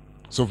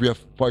we have,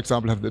 for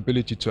example, have the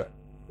ability to,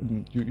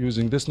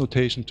 using this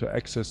notation, to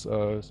access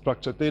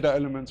structured data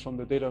elements from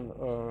the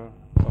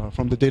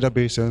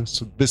database.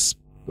 So this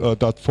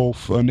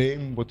 .fourth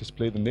name would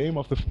display the name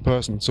of the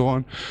person and so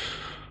on.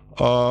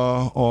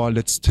 Or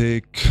let's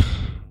take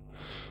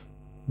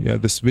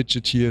this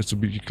widget here, so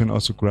you can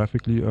also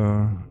graphically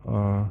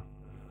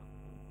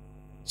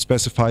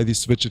specify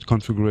these widget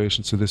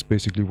configurations. So this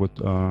basically would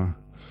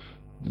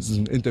this is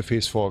an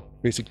interface for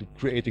basically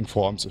creating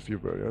forms, if you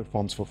will,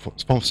 forms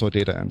for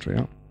data entry.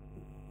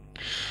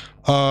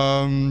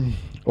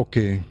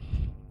 Okay.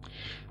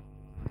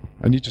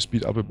 I need to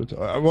speed up a bit.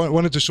 I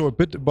wanted to show a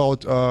bit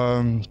about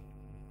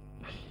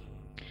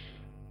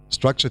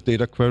structured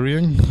data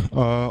querying.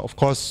 Of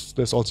course,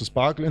 there's also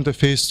Sparkle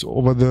interface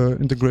over the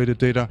integrated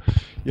data.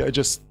 Yeah,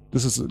 this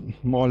is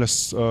more or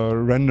less a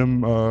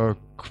random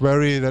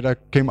query that I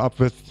came up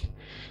with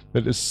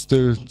that is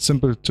still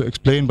simple to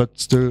explain, but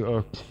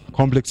still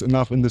complex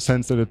enough in the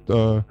sense that it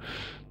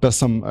does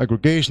some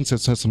aggregations,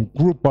 it has some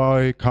group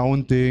by,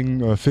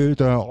 counting,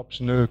 filter,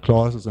 optional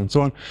clauses, and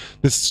so on.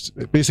 This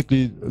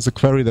basically is a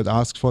query that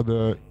asks for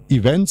the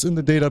events in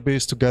the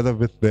database together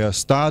with their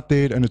start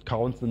date, and it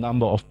counts the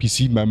number of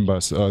PC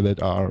members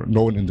that are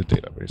known in the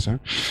database.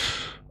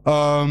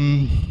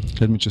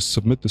 Let me just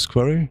submit this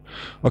query.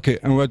 Okay,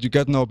 and what you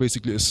get now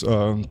basically is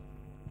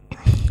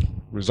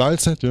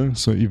result set,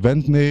 so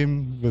event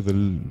name with a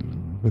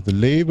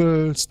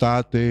label,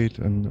 start date,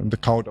 and the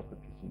count of the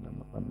PC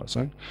members.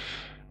 Right?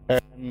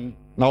 And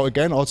now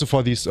again, also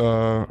for these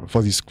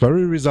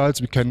query results,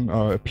 we can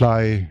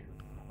apply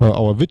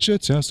our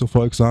widgets. So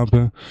for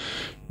example,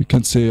 we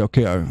can say,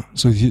 okay,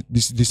 so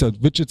these are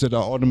widgets that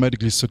are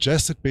automatically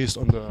suggested based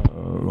on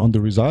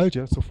the result.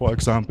 So for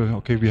example,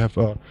 okay, we have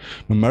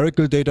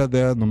numerical data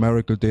there.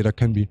 Numerical data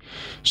can be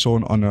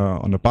shown on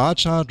a bar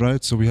chart,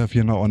 right? So we have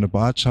here now on the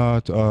bar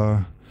chart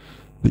the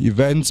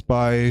events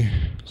by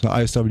the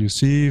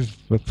ISWC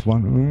with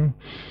one.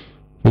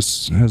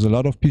 This has a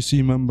lot of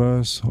PC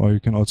members, or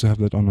you can also have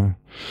that on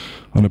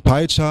a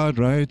pie chart,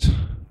 right?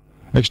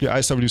 Actually,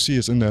 ISWC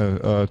is in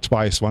there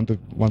twice,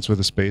 once with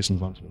a space and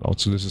once without.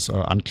 So this is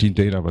unclean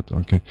data, but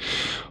okay.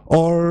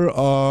 Or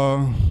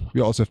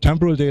we also have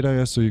temporal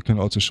data, so you can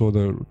also show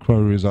the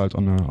query result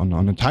on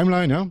a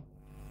timeline,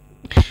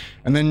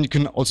 And then you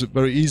can also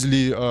very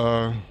easily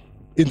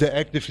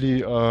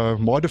interactively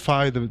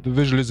modify the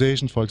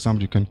visualization. For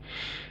example, you can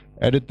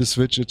edit this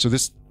widget. So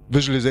this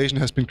visualization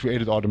has been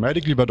created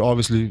automatically, but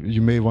obviously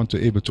you may want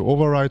to able to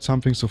override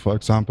something. So for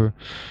example,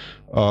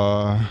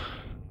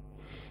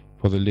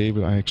 for the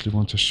label, I actually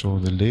want to show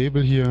the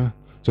label here.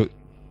 So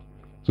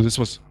this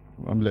was,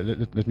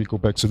 let me go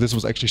back. So this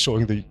was actually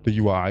showing the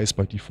URIs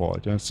by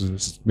default. So this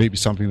is maybe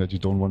something that you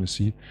don't want to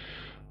see.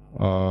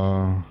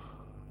 So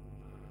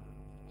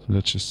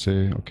let's just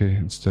say, okay,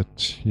 instead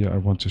here I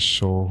want to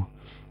show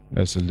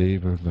as a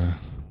label the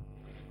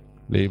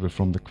label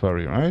from the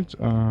query, right?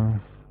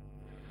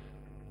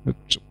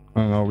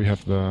 Now we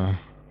have the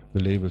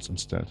labels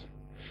instead.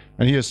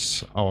 And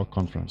here's our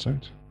conference,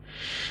 right?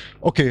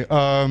 Okay.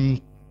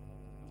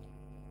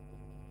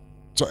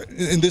 So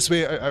in this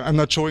way, I'm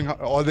not showing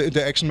all the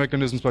interaction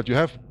mechanisms that you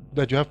have,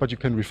 but you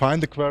can refine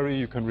the query,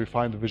 you can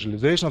refine the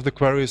visualization of the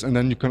queries, and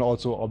then you can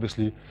also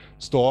obviously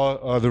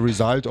store the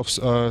result of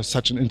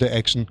such an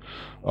interaction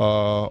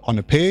on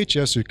a page.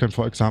 So you can,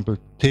 for example,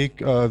 take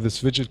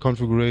this widget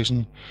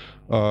configuration.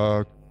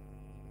 I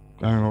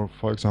don't know,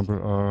 for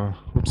example,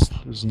 oops,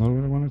 this is not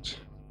what I wanted.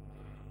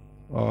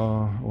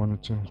 I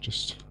wanted to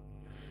just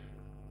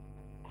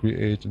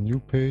create a new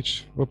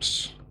page.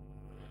 Oops.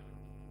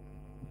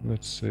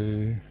 Let's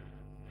say,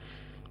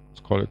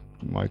 let's call it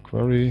my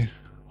query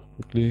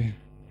quickly.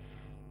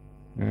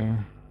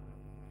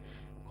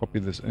 Copy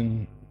this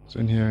in. It's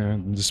in here,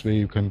 and this way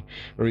you can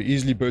very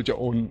easily build your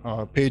own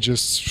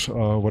pages,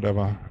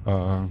 whatever,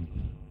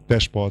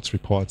 dashboards,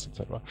 reports,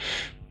 etc.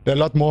 There are a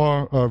lot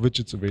more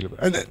widgets available,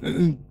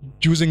 and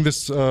using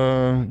this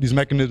these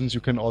mechanisms,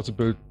 you can also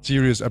build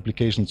serious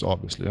applications,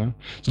 obviously.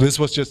 So this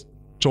was just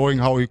showing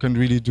how you can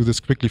really do this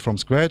quickly from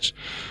scratch.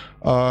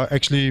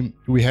 Actually,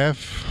 we have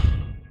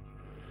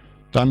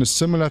done a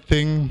similar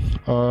thing.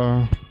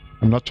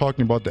 I'm not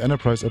talking about the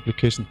enterprise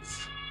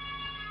applications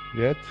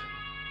yet,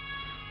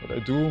 but I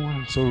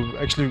do. So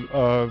actually,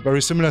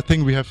 very similar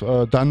thing we have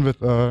done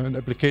with an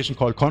application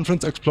called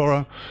Conference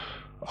Explorer.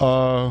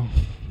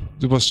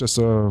 it was just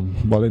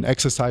an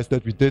exercise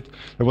that we did.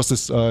 There was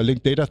this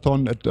linked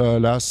datathon at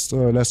last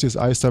year's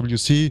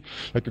ISWC,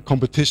 like a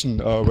competition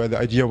where the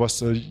idea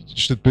was you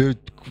should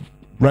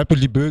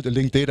rapidly build a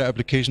linked data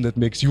application that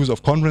makes use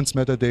of conference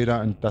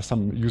metadata and does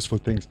some useful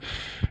things.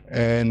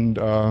 And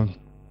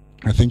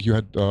I think you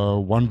had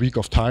 1 week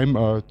of time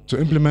to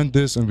implement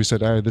this, and we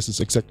said, this is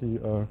exactly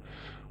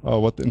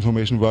what the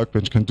Information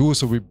Workbench can do.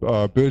 So we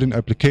built an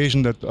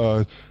application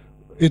that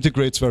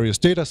integrates various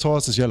data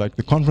sources, like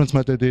the conference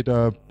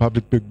metadata,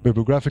 public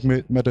bibliographic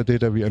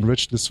metadata. We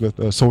enriched this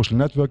with social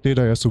network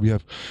data. So we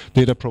have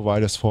data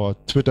providers for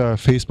Twitter,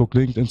 Facebook,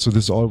 LinkedIn. So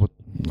this is all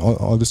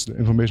this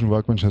Information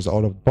Workbench has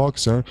out of the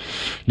box.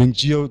 Linked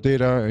geo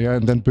data,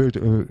 and then build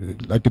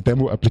like a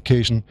demo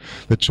application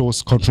that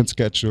shows conference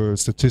schedule,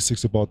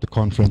 statistics about the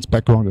conference,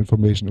 background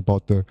information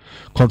about the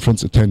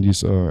conference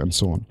attendees, and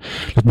so on.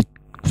 Let me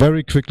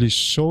very quickly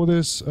show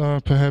this,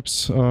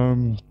 perhaps.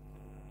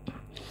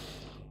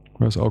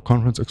 Where's our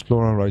Conference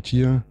Explorer? Right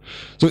here.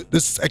 So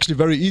this is actually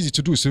very easy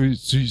to do. So you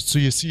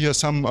see here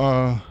some,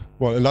 a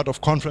lot of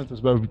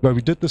conferences where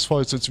we did this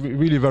for. So it's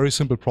really a very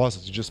simple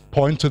process. You just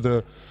point to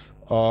the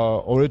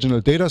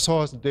original data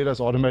source. The data is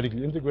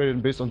automatically integrated,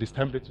 and based on these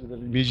templates, you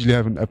immediately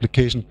have an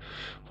application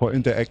for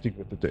interacting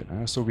with the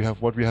data. So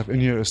what we have in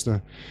here is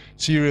the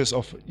series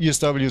of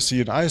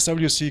ESWC and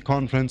ISWC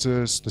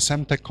conferences, the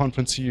Semantic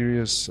conference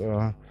series,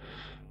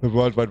 the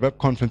World Wide Web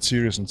conference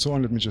series, and so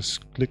on. Let me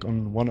just click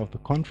on one of the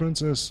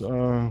conferences.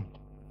 The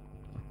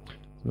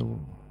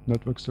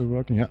network's still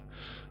working, yeah.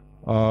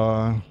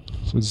 So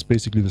this is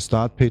basically the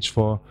start page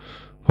for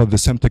the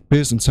Semantic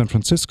Biz in San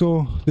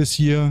Francisco this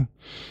year.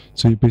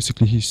 So you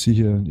basically see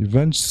here an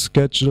event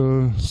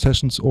schedule,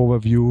 sessions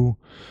overview,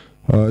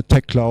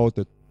 tech cloud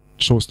that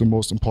shows the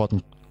most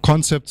important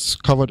concepts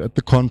covered at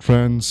the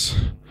conference.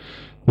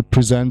 The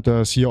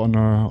presenters here on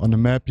a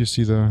map. You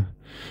see the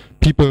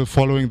people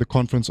following the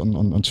conference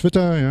on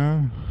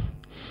Twitter,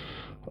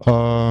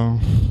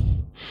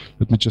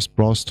 Let me just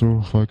browse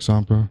through, for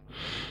example.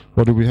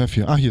 What do we have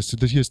here?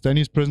 Here's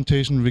Danny's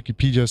presentation,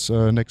 Wikipedia's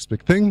next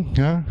big thing,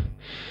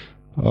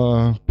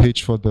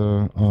 page for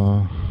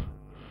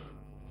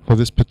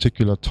this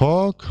particular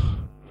talk.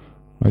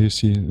 You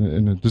see,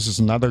 this is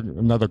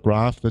another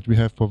graph that we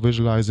have for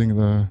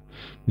visualizing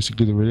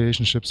basically the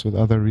relationships with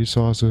other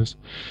resources.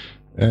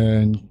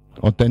 And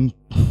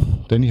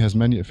Danny has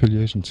many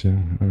affiliations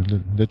here.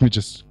 Let me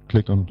just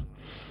click on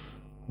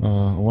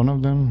one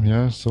of them.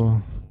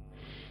 So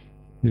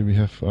here we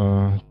have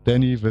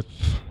Danny with,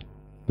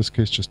 in this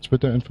case, just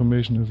Twitter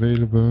information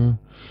available.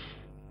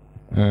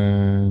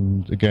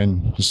 And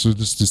again, this is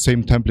the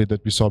same template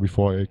that we saw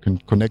before. You can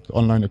connect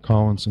online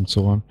accounts and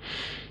so on.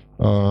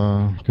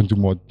 You can do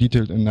more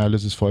detailed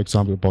analysis, for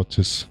example, about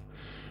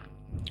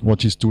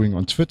what he's doing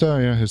on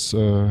Twitter.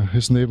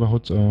 His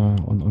neighborhood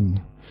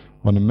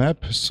on a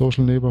map, his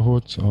social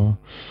neighborhood.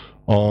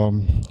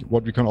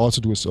 What we can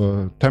also do is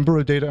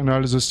temporal data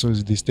analysis. So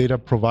these data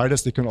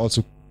providers, they can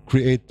also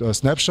create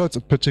snapshots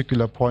at a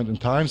particular point in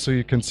time, so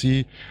you can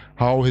see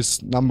how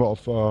his number of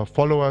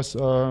followers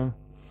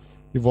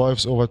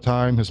evolves over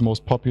time, his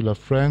most popular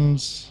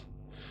friends.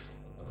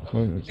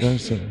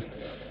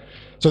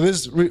 So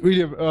this is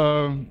really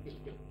a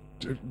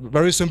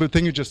very simple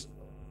thing. You just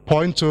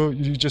point to,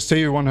 you just say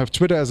you want to have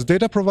Twitter as a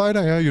data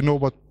provider. You know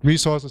what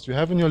resources you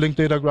have in your linked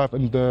data graph,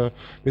 and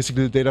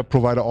basically the data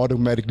provider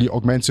automatically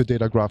augments your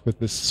data graph with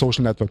this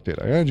social network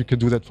data. And you can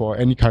do that for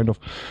any kind of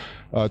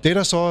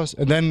data source.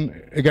 And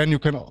then again, you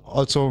can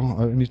also,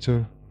 I need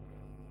to,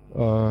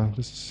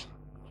 this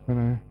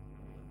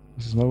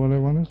is not what I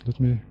wanted.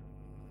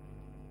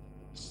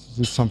 This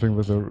is something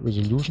with a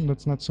resolution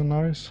that's not so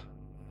nice.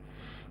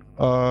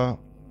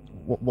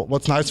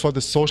 What's nice for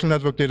this social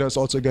network data is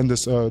also, again,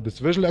 this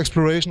visual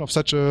exploration of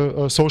such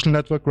a social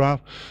network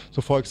graph.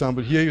 So for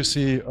example, here you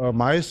see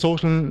my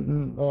social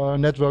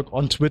network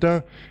on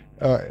Twitter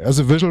as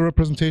a visual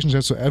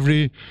representation. So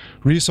every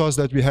resource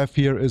that we have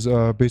here is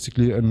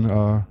basically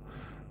an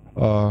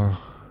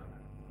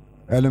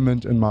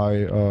element in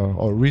my,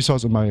 or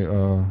resource in my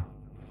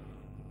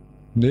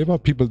neighbor,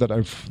 people that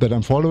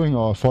I'm following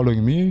or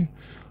following me.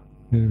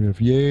 Here we have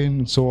Yane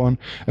and so on.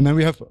 And then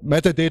we have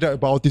metadata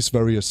about these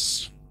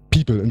various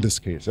people in this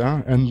case,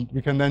 and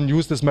we can then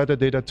use this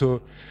metadata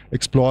to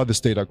explore this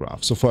data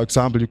graph. So for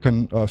example, you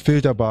can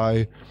filter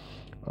by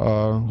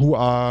who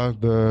are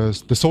the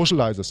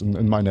socializers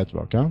in my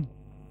network,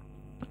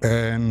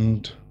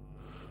 and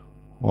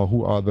or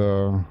who are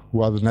the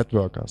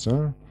networkers,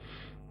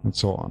 and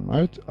so on,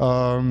 right?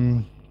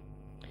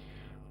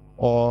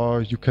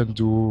 Or you can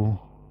do,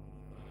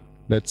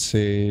 let's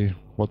say,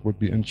 what would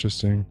be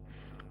interesting,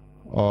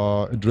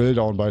 a drill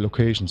down by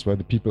locations where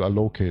the people are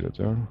located.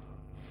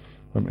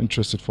 I'm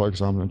interested, for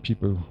example, in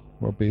people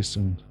who are based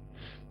in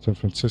San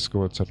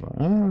Francisco, etc.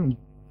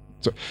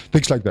 So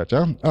things like that.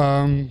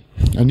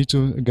 I need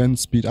to again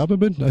speed up a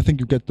bit. I think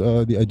you get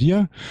the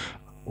idea.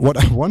 What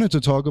I wanted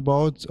to talk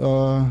about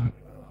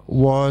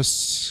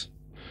was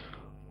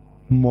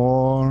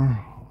more.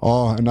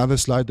 Another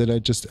slide that I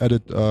just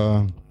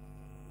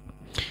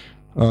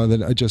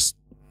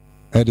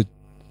added.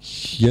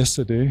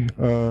 yesterday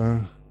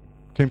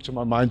came to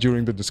my mind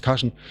during the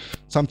discussion.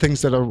 Some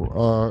things that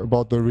are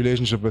about the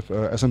relationship with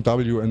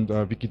SMW and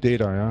Wikidata.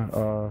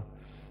 Yeah?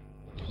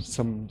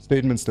 Some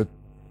statements that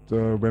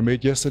were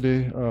made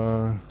yesterday.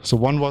 So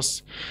one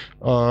was,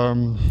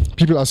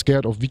 people are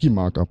scared of wiki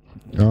markup.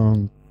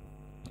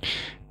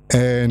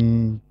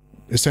 And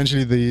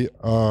essentially the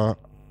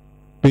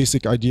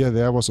basic idea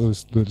there was,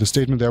 the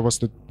statement there was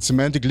that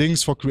semantic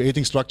links for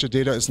creating structured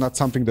data is not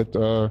something that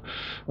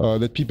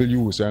that people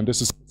use, and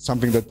this is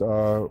something that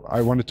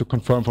I wanted to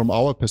confirm from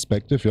our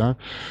perspective. Yeah,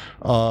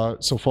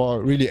 so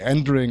for really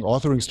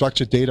authoring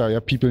structured data,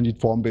 yeah, people need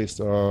form-based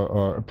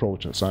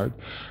approaches, right?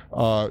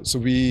 So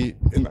we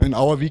in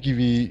our wiki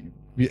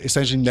we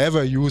essentially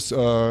never use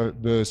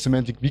the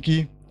semantic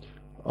wiki,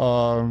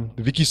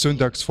 the wiki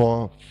syntax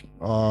for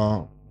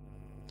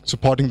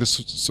supporting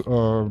this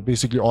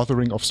basically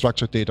authoring of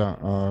structured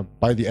data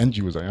by the end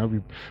user. Yeah?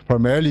 We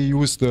primarily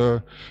use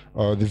the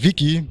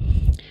wiki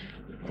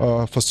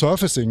for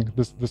surfacing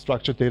the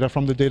structured data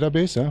from the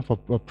database, yeah? For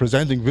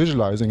presenting,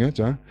 visualizing it.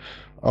 Yeah?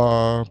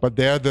 But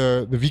there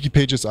the wiki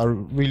pages are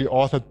really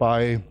authored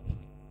by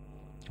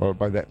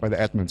the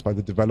admins, by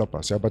the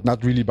developers, yeah? But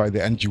not really by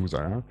the end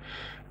user. Yeah?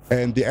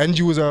 And the end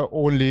user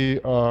only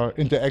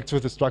interacts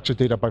with the structured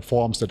data by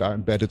forms that are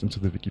embedded into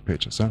the wiki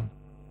pages. Yeah?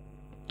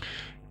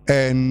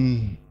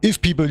 And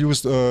if people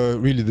use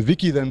really the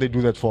wiki, then they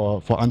do that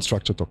for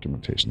unstructured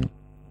documentation.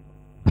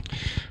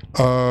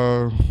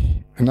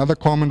 Another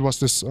comment was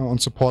this on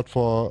support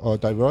for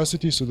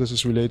diversity. So this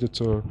is related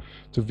to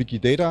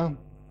Wikidata.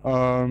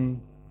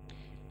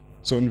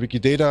 So in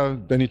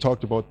Wikidata, then he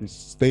talked about these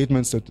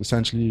statements that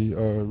essentially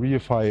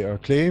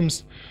reify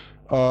claims.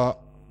 The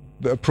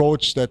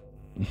approach that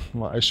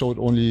I showed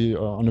only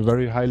on a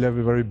very high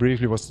level, very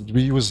briefly, was that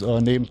we use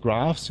named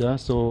graphs. Yeah,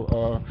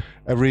 so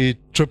every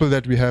triple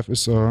that we have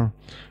is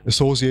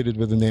associated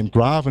with a named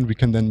graph, and we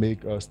can then make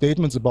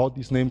statements about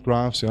these named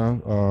graphs.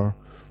 Yeah,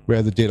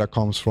 where the data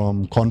comes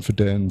from,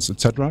 confidence,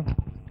 etc.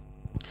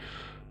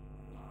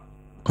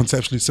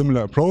 Conceptually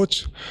similar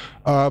approach,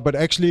 but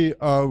actually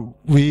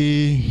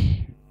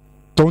we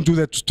don't do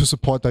that to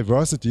support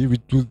diversity. We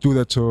do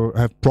that to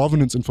have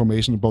provenance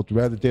information about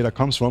where the data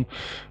comes from.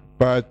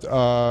 But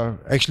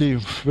actually,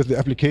 with the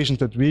applications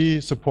that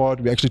we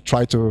support, we actually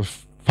try to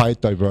fight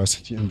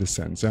diversity in this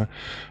sense. Yeah?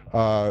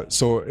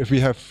 So if we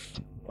have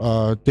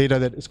data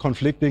that is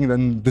conflicting,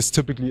 then this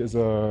typically is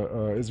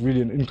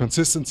really an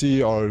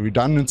inconsistency or a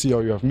redundancy,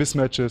 or you have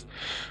mismatches.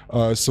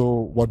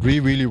 So what we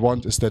really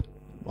want is that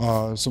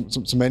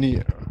so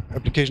many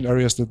application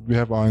areas that we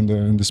have are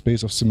in the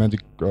space of semantic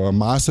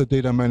master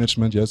data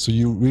management. Yeah, so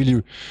you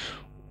really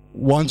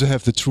want to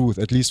have the truth,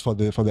 at least for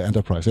the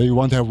enterprise. Yeah? You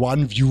want to have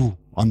one view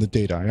on the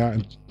data, yeah,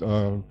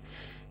 and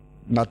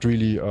not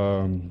really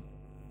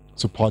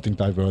supporting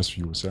diverse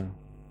views, yeah?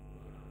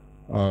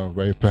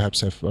 Where you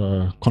perhaps have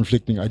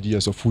conflicting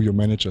ideas of who your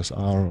managers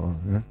are.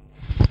 Or,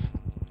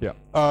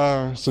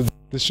 yeah. So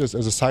this just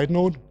as a side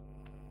note,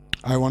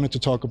 I wanted to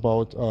talk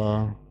about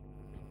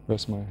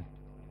where's my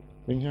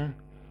thing here?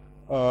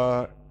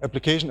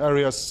 Application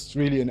areas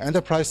really in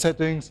enterprise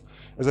settings.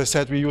 As I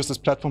said, we use this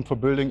platform for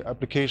building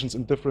applications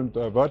in different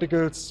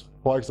verticals.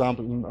 For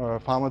example, in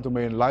pharma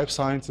domain, life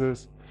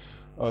sciences,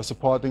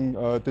 supporting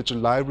digital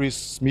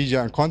libraries,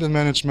 media and content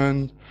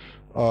management.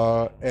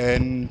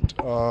 And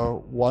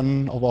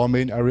one of our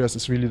main areas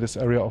is really this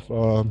area of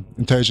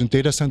intelligent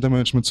data center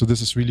management. So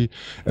this is really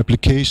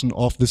application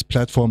of this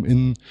platform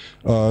in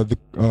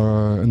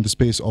the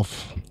space of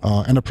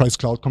enterprise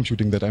cloud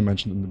computing that I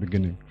mentioned in the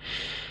beginning.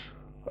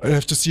 I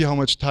have to see how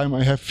much time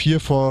I have here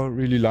for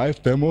really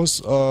live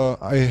demos.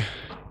 I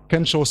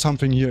can show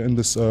something here in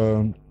this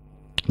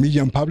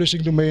media and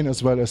publishing domain,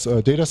 as well as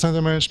data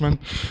center management.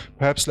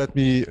 Perhaps let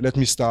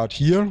me start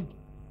here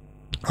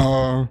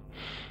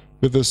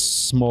with a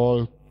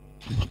small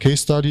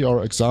case study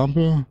or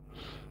example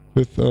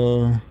with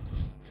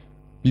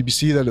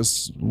BBC, that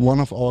is one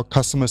of our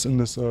customers in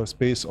this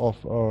space of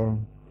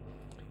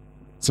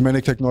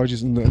semantic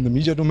technologies in the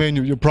media domain.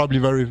 You've probably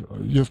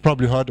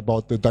heard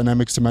about the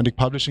dynamic semantic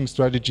publishing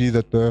strategy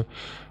that the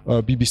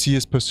BBC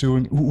is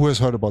pursuing. Who has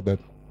heard about that?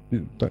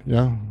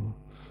 Yeah,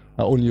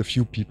 only a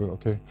few people.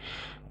 Okay.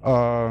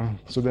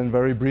 So then,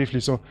 very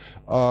briefly, so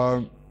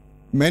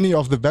many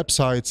of the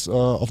websites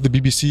of the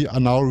BBC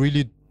are now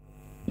really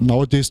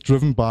nowadays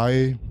driven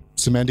by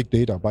semantic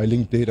data, by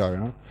linked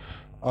data.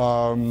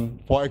 Yeah?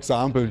 For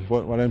example,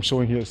 what I'm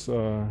showing here is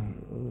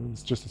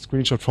just a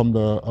screenshot from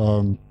the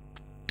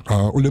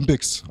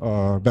Olympics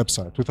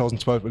website,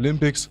 2012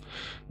 Olympics.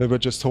 They were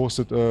just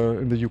hosted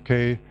in the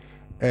UK,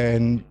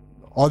 and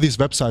all these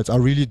websites are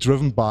really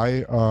driven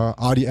by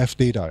RDF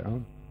data.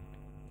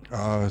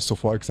 Yeah? So,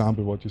 for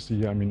example, what you see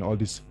here, I mean, all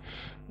these,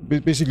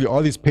 basically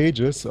all these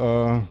pages,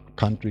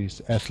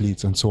 countries,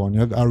 athletes, and so on,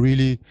 yeah, are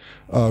really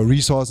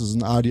resources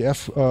in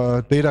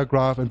RDF data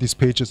graph, and these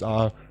pages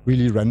are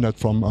really rendered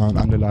from an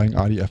underlying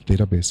RDF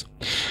database.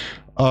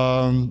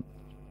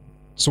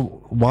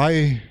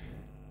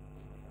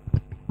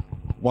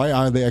 why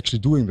are they actually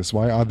doing this?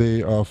 Why are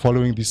they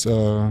following these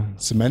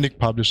semantic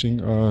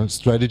publishing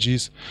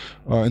strategies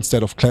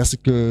instead of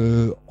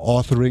classical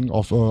authoring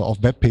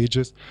of web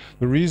pages?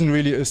 The reason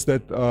really is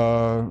that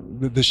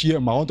the sheer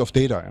amount of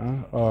data.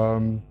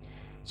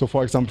 So,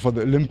 for example, for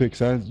the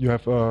Olympics, you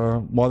have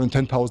more than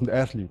 10,000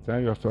 athletes.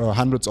 You have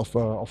hundreds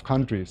of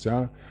countries,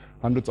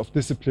 hundreds of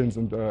disciplines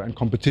and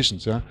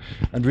competitions.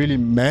 And really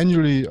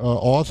manually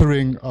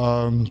authoring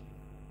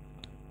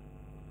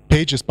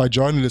pages by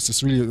journalists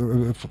is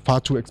really a far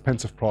too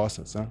expensive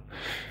process.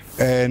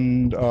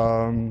 And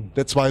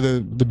that's why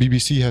the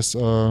BBC has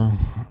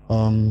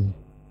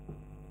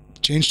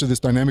changed to this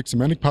dynamic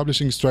semantic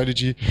publishing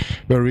strategy,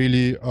 where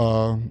really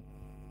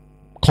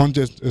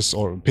content is,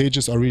 or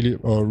pages are really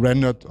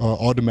rendered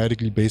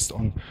automatically based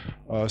on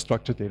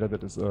structured data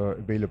that is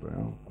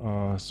available.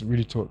 So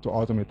really to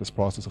automate this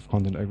process of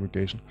content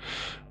aggregation.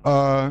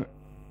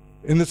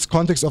 In this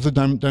context of the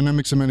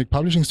dynamic semantic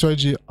publishing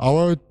strategy,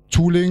 our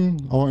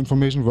tooling, our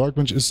information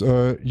workbench is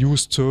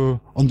used to,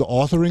 on the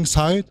authoring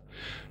side,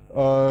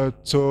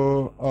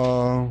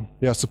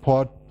 to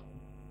support,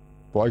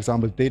 for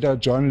example, data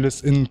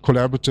journalists in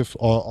collaborative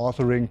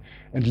authoring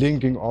and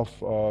linking of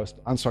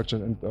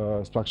unstructured and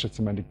structured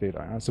semantic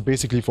data. So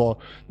basically for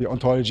the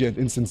ontology and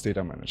instance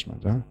data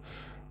management.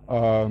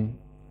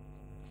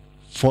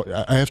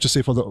 I have to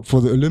say, for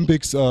the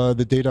Olympics,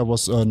 the data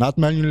was not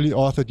manually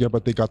authored,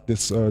 but they got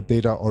this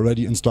data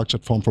already in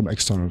structured form from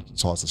external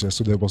sources.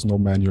 So there was no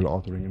manual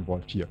authoring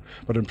involved here.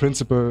 But in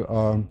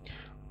principle,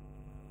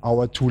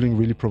 our tooling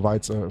really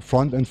provides a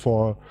front end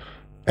for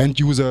end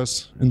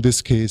users, in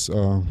this case,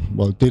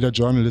 data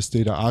journalists,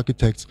 data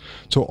architects,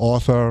 to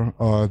author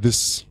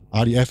this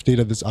RDF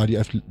data, this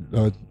RDF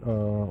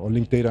or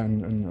linked data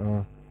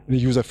in a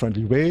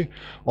user-friendly way.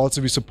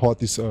 Also, we support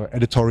these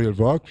editorial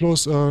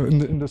workflows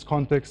in this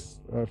context.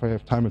 If I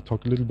have time, I'll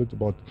talk a little bit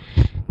about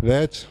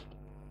that.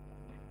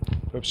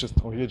 Perhaps just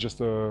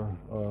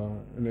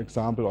an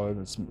example or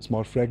a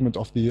small fragment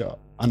of the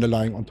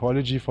underlying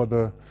ontology for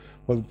the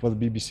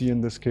BBC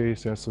in this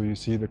case. So you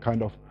see the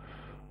kind of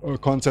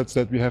concepts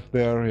that we have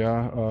there.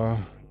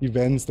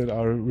 Events that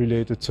are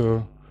related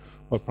to,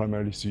 well,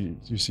 primarily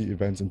you see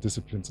events and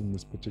disciplines in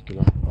this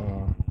particular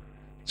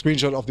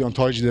screenshot of the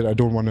ontology that I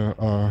don't want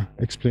to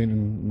explain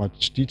in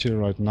much detail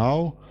right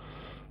now.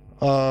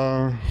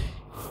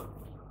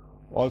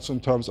 Also, in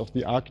terms of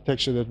the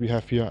architecture that we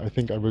have here, I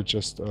think I will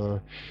just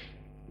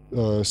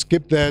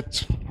skip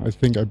that. I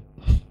think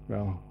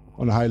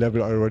on a high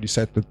level, I already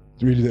said that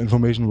really the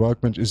information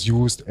workbench is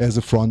used as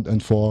a front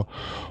end for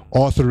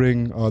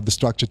authoring the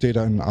structured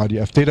data in an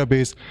RDF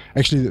database.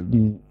 Actually,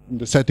 in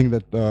the setting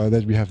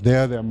that we have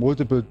there are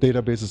multiple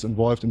databases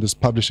involved in this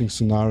publishing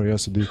scenario.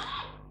 So the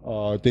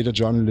data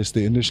journalists,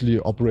 they initially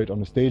operate on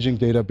a staging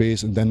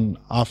database, and then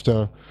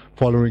after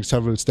following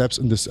several steps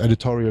in this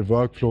editorial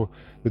workflow,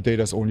 the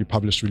data is only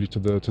published really to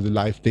the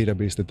live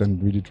database that then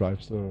really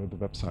drives the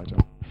website.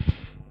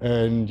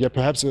 And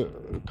perhaps a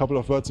couple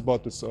of words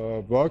about this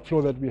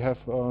workflow that we have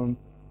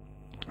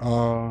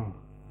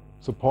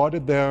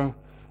supported there.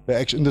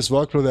 In this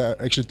workflow, there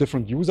are actually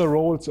different user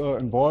roles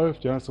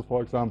involved. So,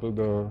 for example,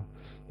 the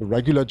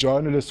regular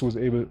journalist who is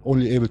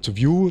only able to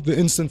view the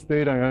instance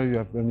data.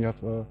 You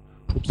have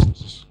oops,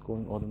 this is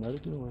going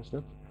automatically. Where is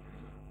that?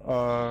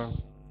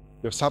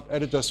 You have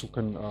sub-editors who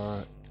can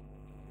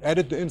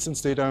edit the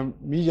instance data,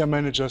 media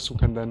managers who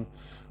can then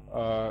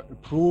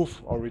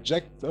approve or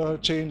reject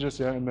changes,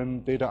 and then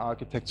data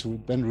architects who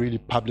then really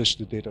publish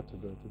the data to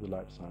the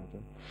live site.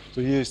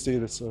 So here you see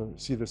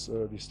these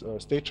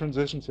state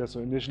transitions. So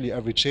initially,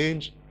 every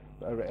change,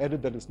 every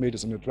edit that is made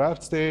is in a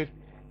draft state.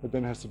 It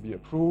then has to be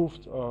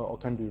approved or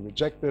can be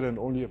rejected, and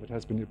only if it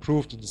has been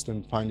approved, it is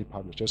then finally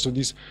published. So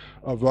these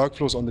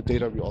workflows on the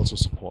data we also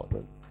support.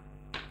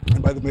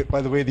 And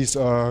by the way, these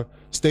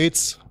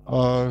states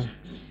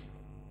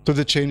to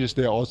the changes,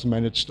 they are also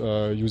managed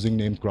using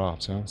named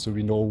graphs. So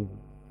we know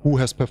who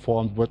has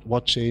performed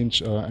what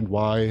change and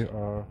why,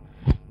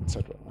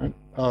 etc.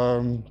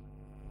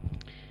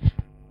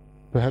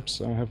 Perhaps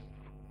I have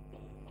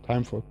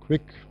time for a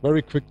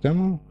very quick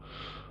demo.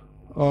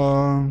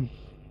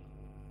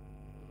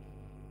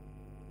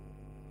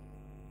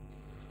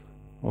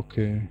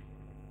 Okay.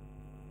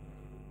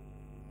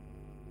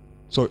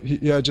 So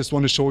here I just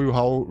want to show you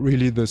how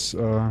really this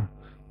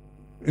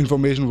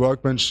information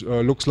workbench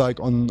looks like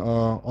on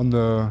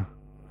the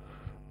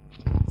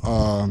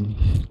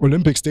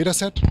Olympics data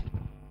set.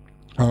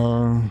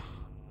 I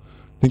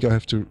think I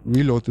have to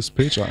reload this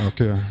page.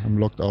 Okay, I'm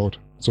logged out.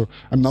 So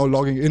I'm now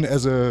logging in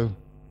as a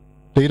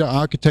data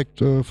architect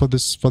for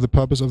the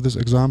purpose of this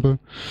example.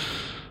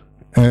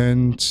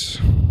 And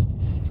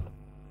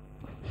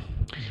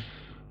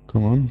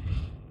come on.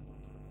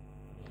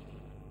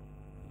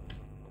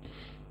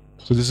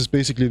 So this is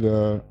basically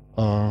the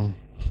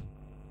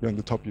on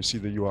the top you see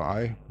the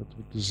URI.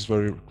 This is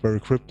very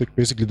cryptic.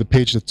 Basically the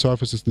page that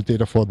surfaces the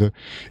data for the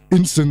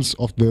instance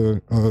of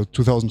the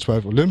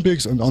 2012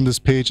 Olympics, and on this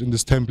page, in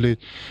this template,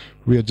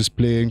 we are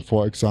displaying,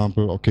 for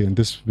example, okay, in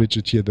this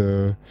widget here,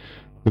 the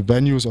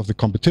venues of the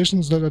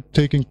competitions that are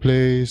taking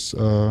place,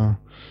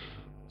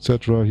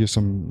 etc. Here's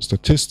some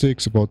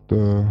statistics about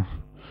the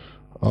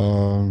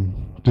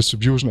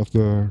distribution of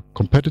the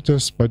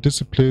competitors by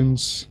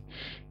disciplines.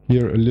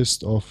 Here a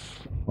list of,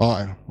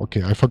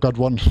 okay, I forgot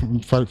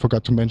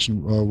forgot to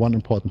mention one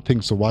important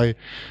thing. So why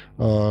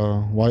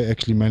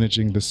actually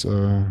managing this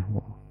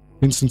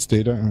instance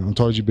data and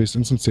ontology-based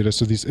instance data?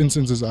 So these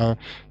instances are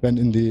then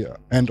in the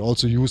end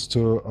also used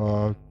to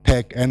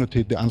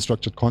annotate the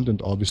unstructured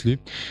content, obviously.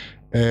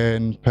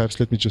 And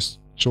perhaps let me just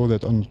show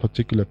that on a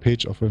particular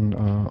page of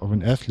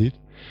an athlete.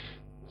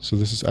 So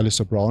this is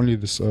Alistair Brownlee,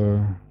 this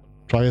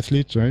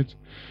triathlete, right?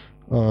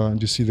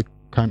 And you see the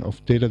kind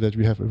of data that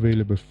we have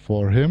available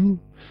for him.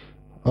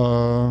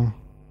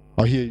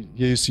 Here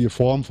you see a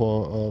form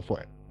for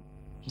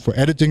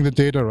editing the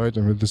data, right?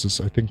 I mean, this is,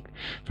 I think,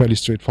 fairly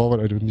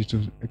straightforward. I don't need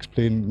to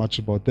explain much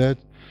about that.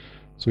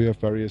 So you have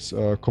various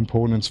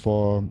components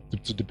so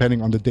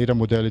depending on the data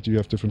modality, you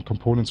have different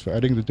components for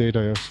adding the data.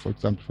 You have, for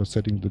example, for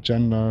setting the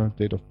gender,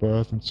 date of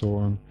birth, and so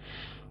on.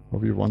 Or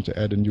we want to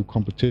add a new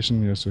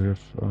competition. Yes, so you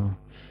have,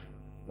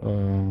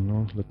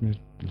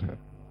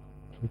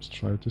 let's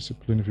try a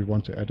discipline. If you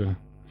want to add a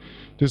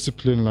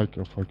discipline, like,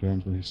 for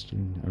example, he's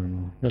doing, I don't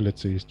know,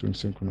 let's say he's doing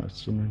synchronized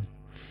swimming.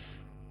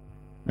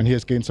 And he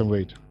has gained some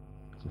weight.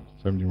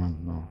 71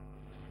 now.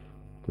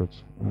 Good.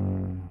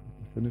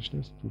 Finish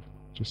this.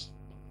 Just.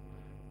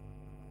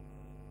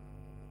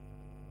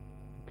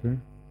 Okay.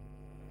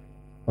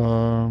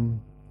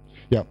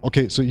 Yeah.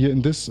 Okay. So here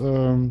in this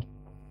timeline,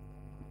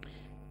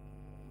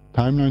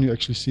 you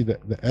actually see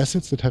the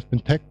assets that have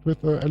been tagged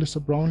with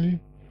Alistair Brownlee.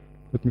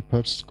 Let me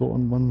perhaps go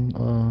on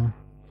one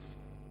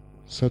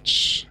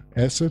such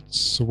assets.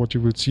 So what you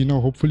will see now,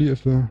 hopefully,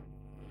 if the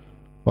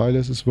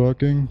wireless is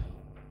working.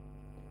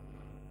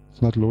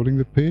 It's not loading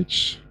the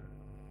page.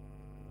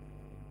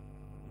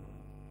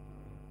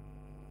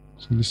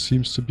 So this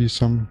seems to be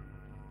some...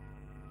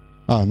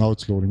 now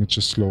it's loading, it's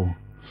just slow.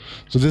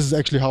 So this is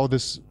actually how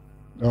this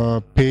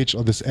page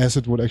or this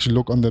asset would actually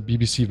look on the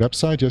BBC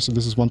website. Yes, so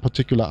this is one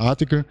particular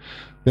article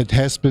that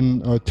has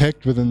been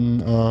tagged with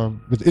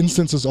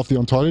instances of the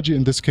ontology.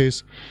 In this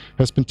case,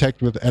 has been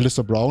tagged with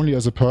Alistair Brownlee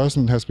as a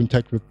person, has been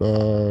tagged with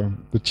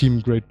the team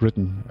Great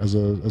Britain as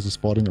a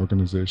sporting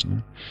organization.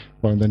 Yeah?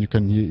 Well, and then you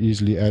can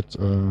easily add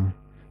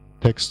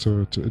text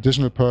to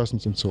additional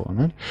persons and so on.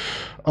 Right?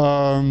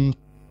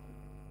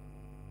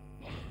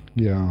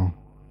 Yeah.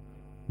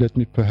 Let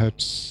me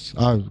perhaps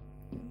a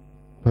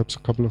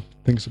couple of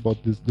things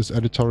about this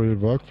editorial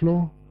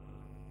workflow.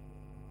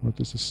 But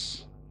this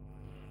is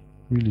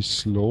really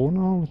slow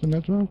now with the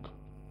network.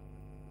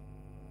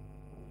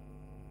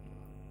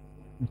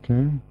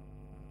 Okay.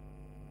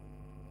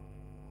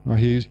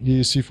 Here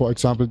you see, for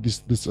example,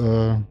 this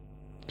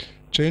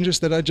changes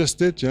that I just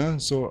did. Yeah.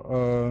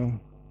 So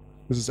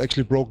this is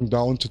actually broken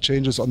down to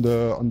changes on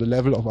the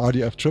level of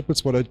RDF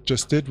triples. What I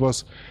just did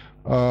was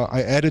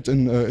I added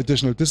an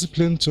additional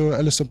discipline to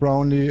Alistair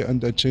Brownlee,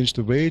 and I changed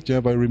the weight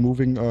by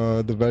removing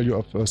the value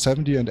of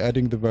 70 and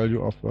adding the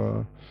value of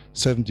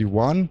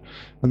 71.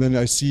 And then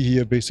I see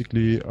here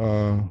basically,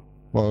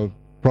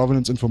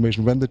 provenance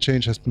information when the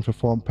change has been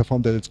performed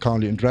that it's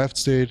currently in draft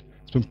state.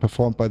 It's been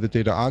performed by the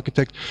data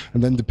architect.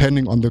 And then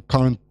depending on the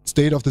current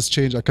state of this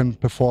change, I can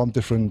perform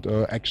different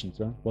actions.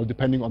 Yeah? Well,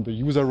 depending on the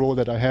user role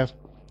that I have,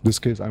 in this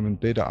case I'm a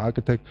data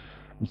architect,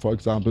 and for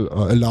example,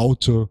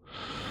 allowed to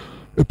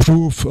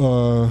approve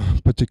a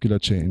particular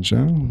change.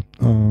 Yeah?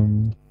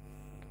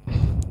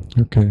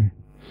 Okay,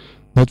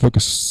 network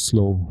is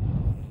slow.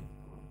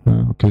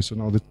 Okay, so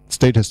now the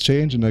state has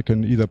changed, and I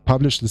can either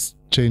publish this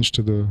change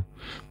to the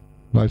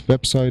live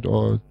website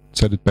or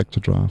set it back to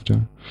draft.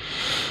 Yeah.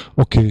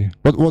 Okay,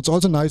 but what's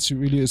also nice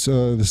really is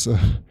this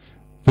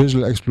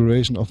visual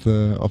exploration of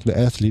the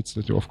athletes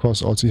that you of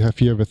course also have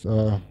here with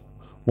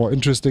more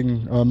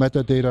interesting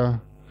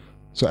metadata.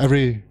 So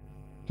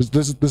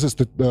this is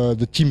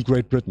the Team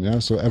Great Britain. Yeah.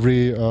 So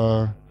every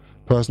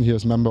person here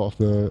is a member of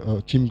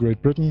the Team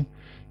Great Britain.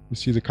 You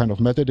see the kind of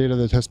metadata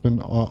that has been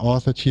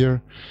authored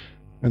here,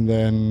 and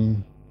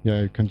then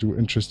you can do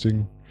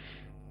interesting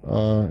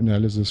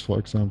analysis. For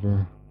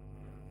example,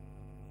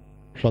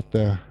 plot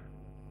the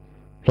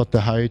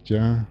height.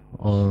 Yeah,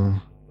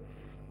 or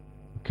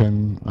you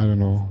can, I don't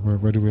know,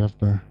 where do we have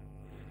the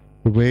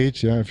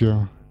weight? Yeah, if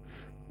you're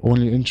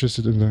only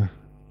interested in the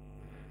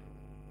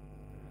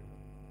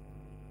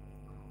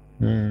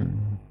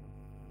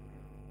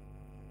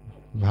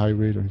high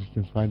weight, or you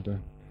can find the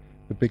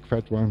big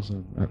fat ones.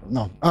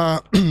 No.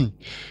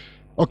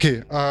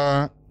 Okay.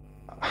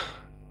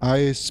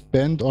 I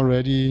spent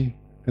already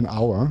an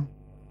hour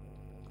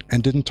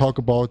and didn't talk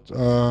about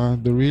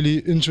the really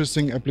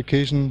interesting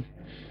application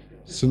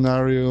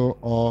scenario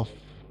of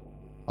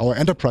our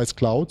enterprise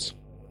clouds.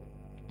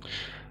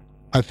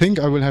 I think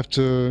I will have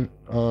to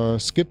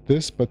skip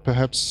this, but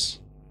perhaps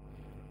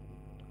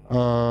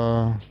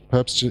I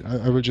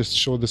will just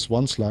show this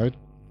one slide.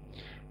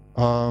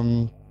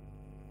 So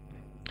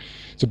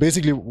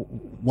basically,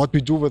 what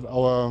we do with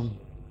our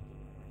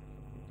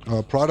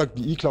product,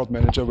 the eCloud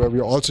Manager, where we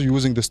are also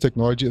using this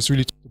technology, is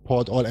really to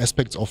support all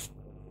aspects of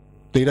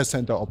data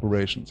center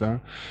operations. Yeah?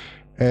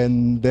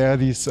 and there are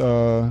these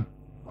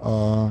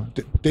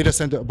data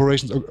center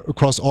operations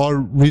across all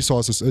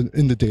resources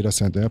in the data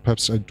center.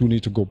 Perhaps I do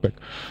need to go back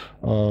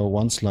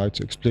one slide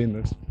to explain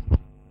this.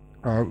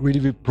 Really,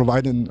 we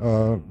provide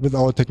with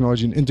our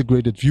technology an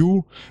integrated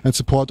view and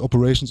support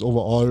operations over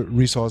all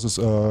resources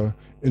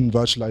in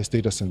virtualized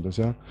data centers.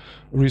 Yeah,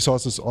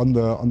 resources on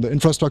the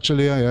infrastructure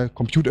layer, yeah,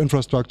 compute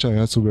infrastructure.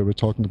 Yeah, so where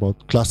we're talking about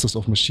clusters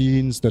of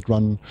machines that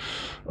run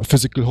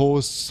physical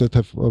hosts that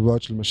have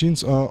virtual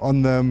machines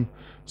on them,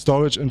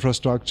 storage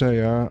infrastructure.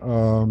 Yeah.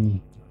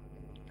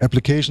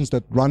 Applications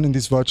that run in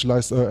these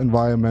virtualized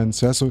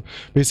environments. Yeah, so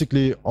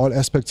basically all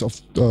aspects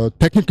of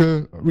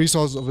technical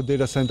resources of a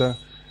data center,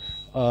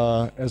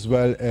 as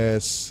well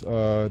as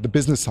the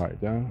business side.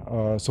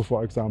 Yeah? So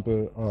for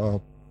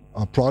example,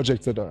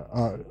 projects that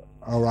are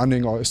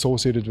running or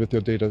associated with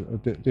your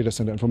data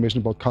center, information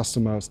about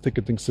customers,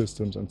 ticketing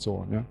systems, and so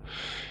on. Yeah?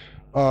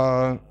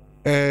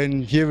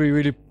 And here we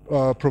really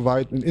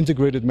provide an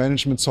integrated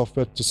management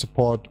software to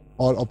support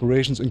all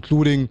operations,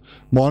 including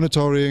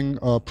monitoring,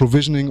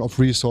 provisioning of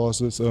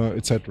resources,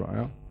 etc.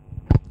 Yeah?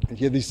 And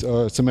here these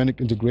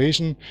semantic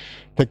integration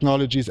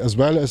technologies, as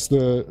well as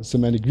the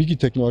semantic wiki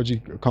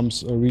technology,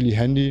 comes really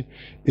handy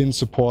in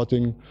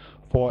supporting,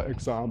 for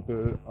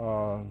example,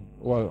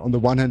 well, on the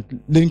one hand,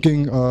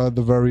 linking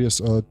the various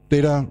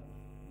data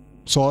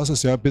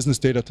sources, yeah, business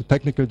data to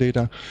technical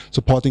data,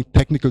 supporting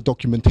technical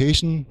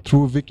documentation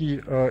through wiki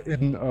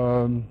in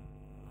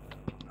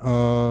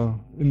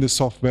the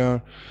software,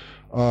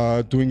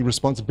 doing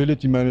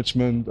responsibility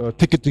management,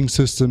 ticketing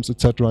systems,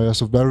 etc. Yeah,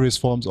 so various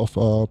forms of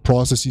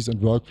processes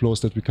and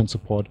workflows that we can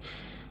support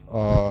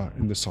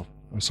in the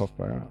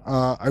software.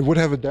 I would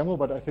have a demo,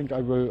 but I think I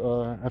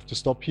will have to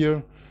stop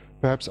here.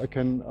 Perhaps I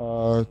can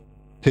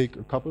take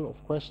a couple of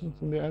questions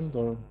in the end,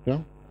 or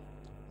yeah.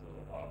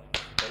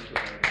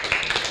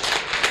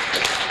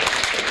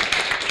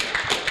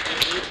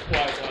 It is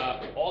quite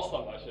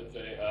awesome, I should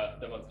say,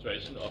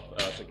 demonstration of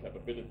the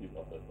capabilities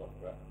of the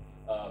software.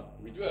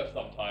 We do have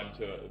some time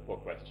for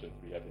questions.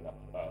 We have enough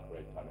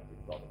break time and we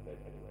start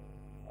late anyway.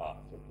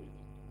 So please.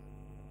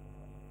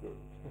 Good.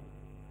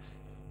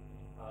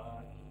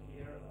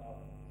 Here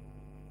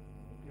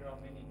are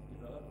many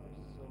developers.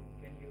 So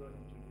can you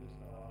introduce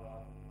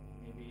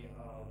maybe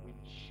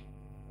which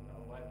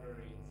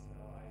libraries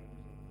are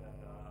using that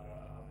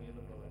are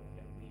available and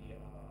can be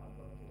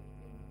adopted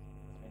in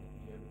Semantic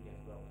wiki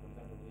as well? For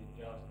example, the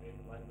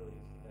JavaScript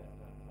libraries that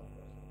help us.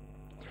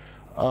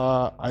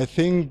 I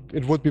think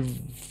it would be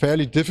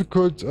fairly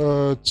difficult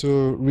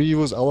to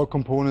reuse our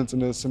components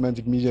in a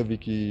semantic media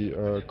wiki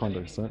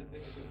context. Right?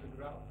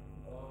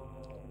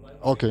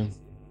 Okay.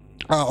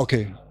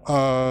 Okay.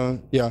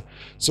 Yeah.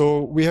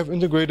 So we have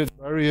integrated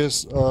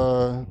various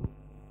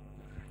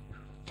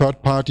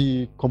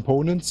third-party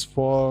components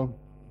for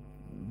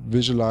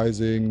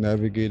visualizing,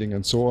 navigating,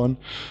 and so on.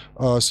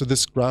 So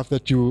this graph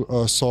that you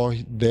saw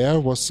there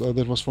was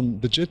from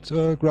the JIT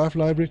graph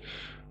library.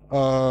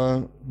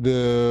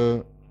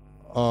 The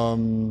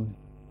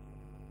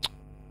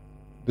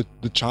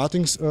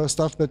charting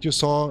stuff that you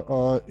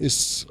saw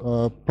is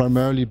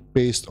primarily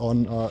based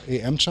on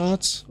AM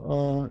charts,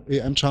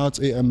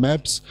 AM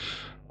maps.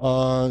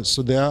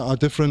 So there are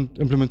different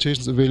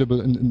implementations available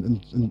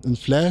in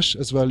Flash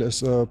as well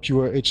as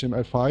pure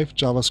HTML5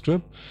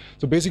 JavaScript.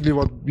 So basically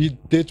what we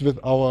did with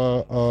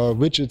our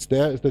widgets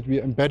there is that we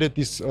embedded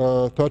these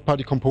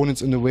third-party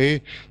components in a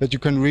way that you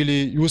can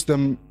really use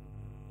them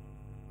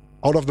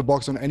out of the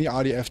box on any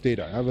RDF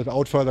data,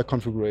 without further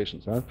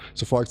configurations.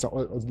 So for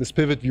example, this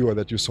pivot viewer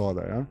that you saw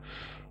there.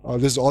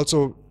 This is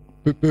also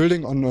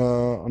building on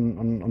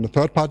a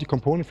third-party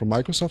component from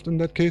Microsoft in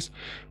that case.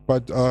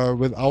 But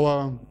with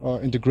our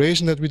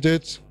integration that we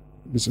did,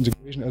 this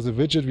integration as a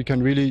widget, we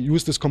can really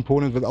use this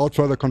component without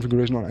further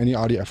configuration on any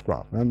RDF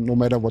graph, no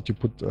matter what you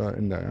put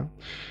in there.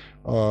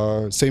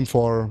 Same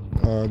for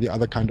the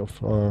other kind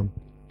of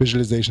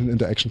visualization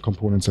interaction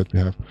components that we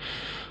have.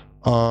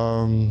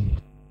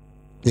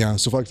 Yeah,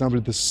 so for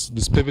example, this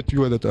pivot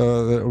viewer that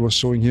I was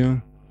showing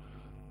here,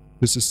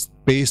 this is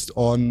based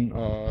on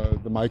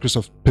the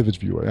Microsoft Pivot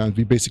Viewer, and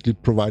we basically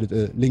provided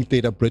a linked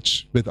data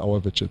bridge with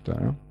our widget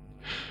there.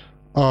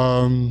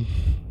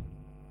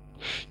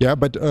 Yeah,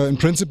 but in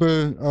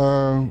principle,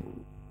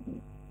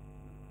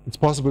 it's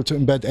possible to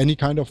embed any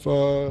kind of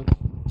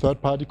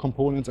third-party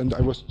components, and I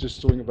was just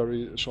showing a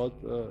very short,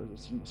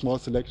 small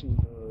selection.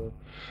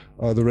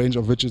 The range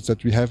of widgets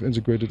that we have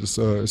integrated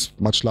is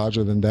much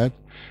larger than that.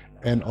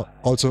 And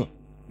also,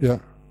 yeah.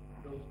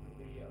 Those would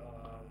be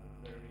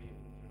very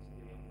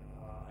interesting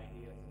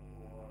ideas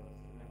for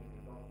semantic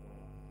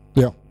development.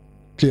 Yeah,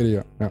 clearly,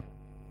 yeah. Yeah.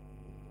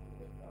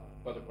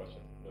 Further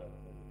question.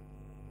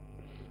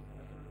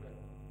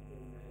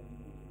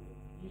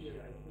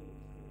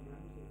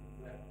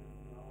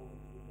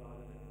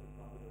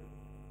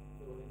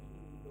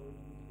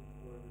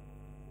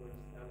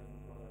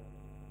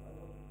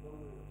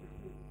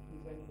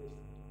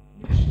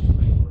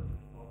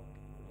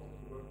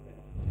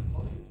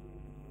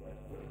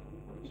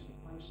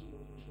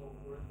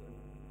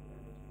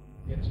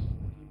 Get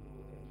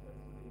people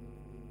interested in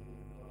the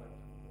product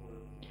or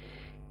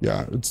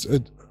Yeah,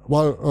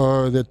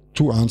 well, there are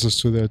two answers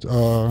to that.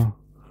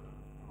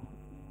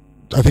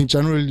 I think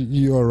generally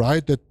you are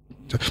right that,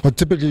 but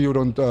typically you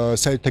don't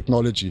sell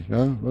technology.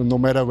 Yeah? No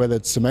matter whether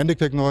it's semantic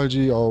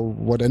technology or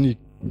what you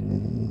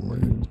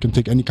can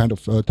take any kind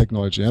of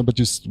technology. Yeah? But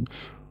you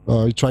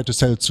try to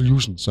sell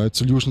solutions, right?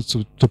 Solutions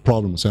to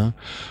problems. Yeah.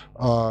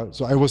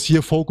 So I was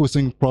here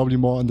focusing probably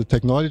more on the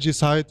technology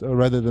side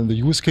rather than the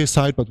use case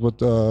side. But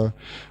what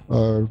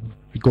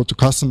we go to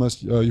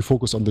customers, you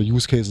focus on the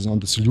use cases, on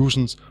the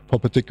solutions for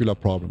particular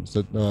problems.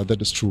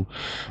 That is true.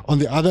 On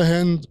the other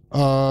hand,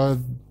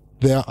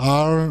 there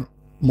are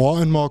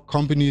more and more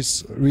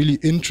companies really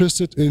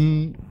interested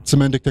in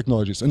semantic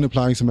technologies, in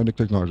applying semantic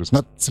technologies.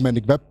 Not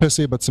semantic web per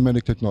se, but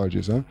semantic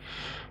technologies.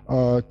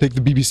 Take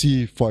the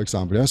BBC, for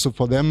example. Yeah? So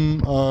for them,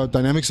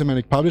 dynamic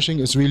semantic publishing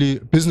is really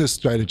business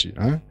strategy.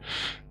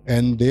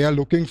 And they are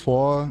looking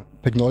for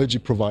technology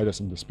providers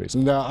in this space.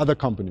 And there are other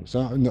companies.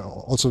 And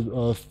also,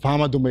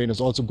 pharma domain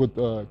is also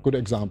good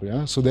example.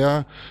 Yeah? So there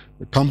are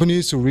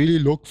companies who really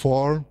look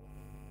for,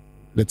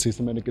 let's say,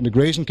 semantic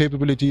integration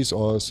capabilities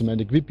or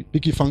semantic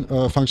wiki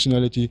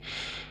functionality.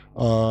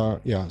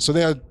 Yeah, so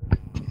there are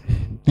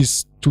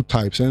these two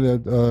types. There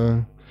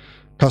are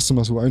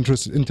customers who are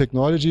interested in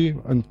technology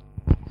and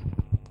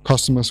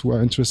customers who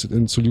are interested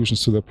in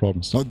solutions to their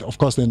problems. Now, of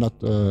course, they're not.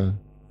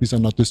 These are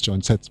not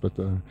disjoint sets, but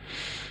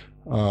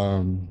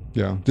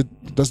yeah.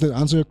 Does that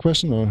answer your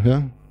question? Or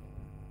yeah.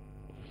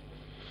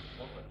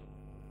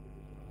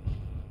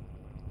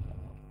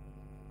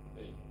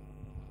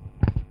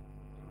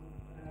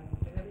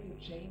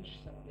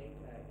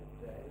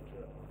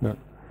 Yeah.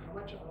 How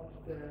much of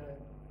the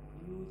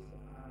views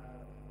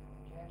are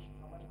cached?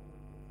 How much of it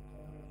is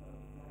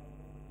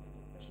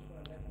especially for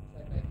a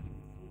website like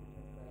BBC,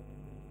 because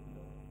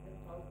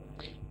 10,000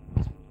 pages.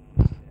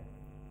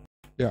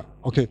 Yeah.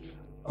 Okay.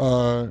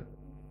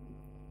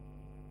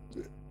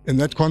 In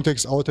that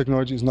context, our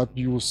technology is not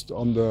used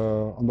on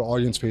the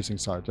audience-facing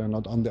side, and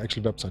not on the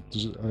actual website.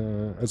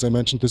 As I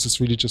mentioned, this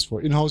is really just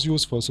for in-house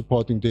use, for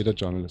supporting data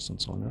journalists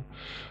and so on.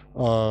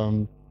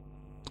 Yeah?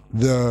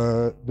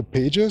 The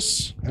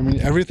pages, I mean,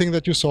 everything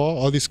that you saw,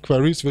 all these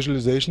queries,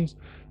 visualizations,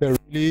 they're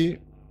really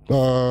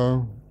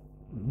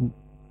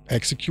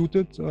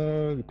executed.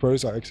 The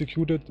queries are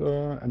executed,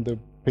 and the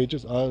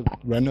pages are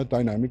rendered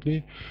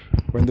dynamically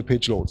when the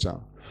page loads. Yeah.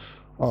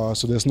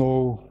 So there's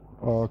no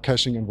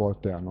caching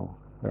involved there. No.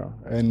 Yeah.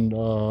 And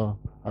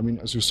I mean,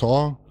 as you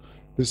saw,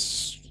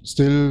 this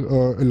still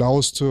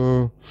allows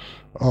to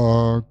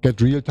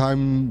get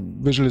real-time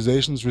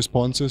visualizations,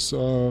 responses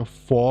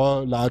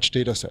for large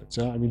data sets.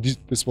 Yeah? I mean,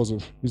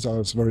 these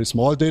are very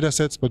small data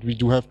sets, but we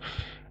do have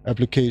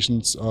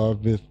applications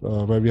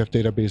where we have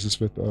databases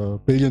with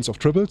billions of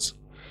triples,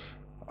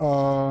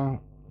 and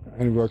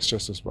it works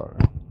just as well.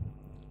 Yeah?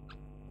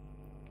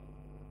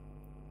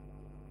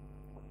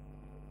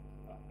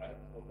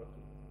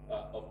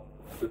 Of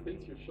the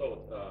things you showed,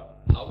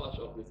 how much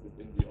of this is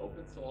in the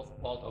open source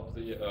part of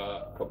the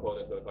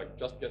component? If I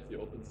just get the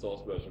open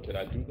source version, can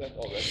I do that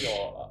already,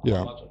 or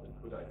how much of it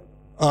could I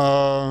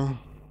do?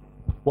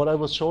 What I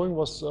was showing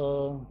was,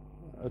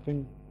 I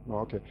think,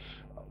 okay.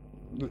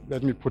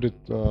 Let me put it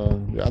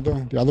the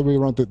other way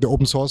around. The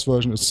open source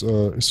version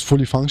is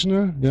fully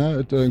functional. Yeah,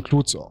 it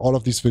includes all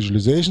of these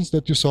visualizations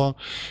that you saw.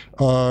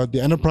 The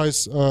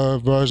enterprise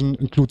version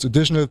includes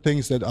additional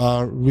things that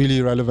are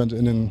really relevant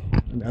in an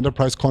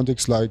enterprise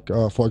context, like,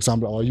 for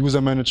example, our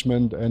user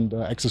management and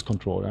access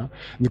control. Yeah?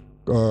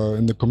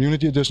 In the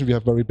community edition, we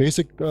have very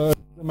basic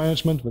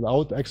management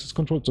without access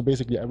control, so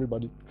basically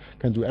everybody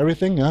can do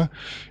everything. Yeah.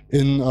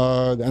 In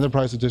the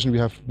enterprise edition, we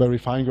have very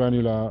fine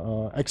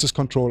granular access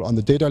control on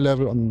the data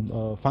level,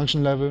 on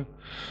function level.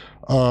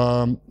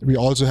 We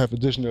also have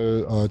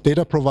additional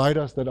data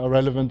providers that are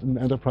relevant in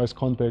the enterprise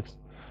context,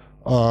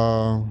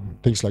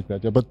 things like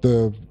that. Yeah. But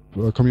the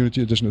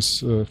community edition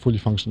is fully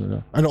functional.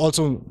 Yeah. And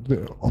also,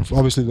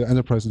 obviously, the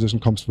enterprise edition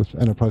comes with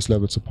enterprise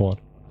level support.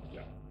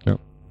 Yeah. Yeah.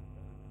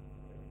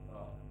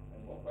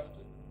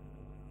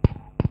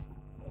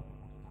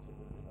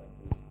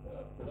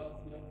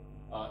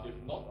 If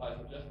not, I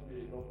suggest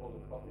we go for the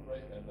coffee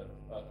break, and let's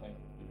thank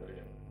the speaker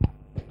again.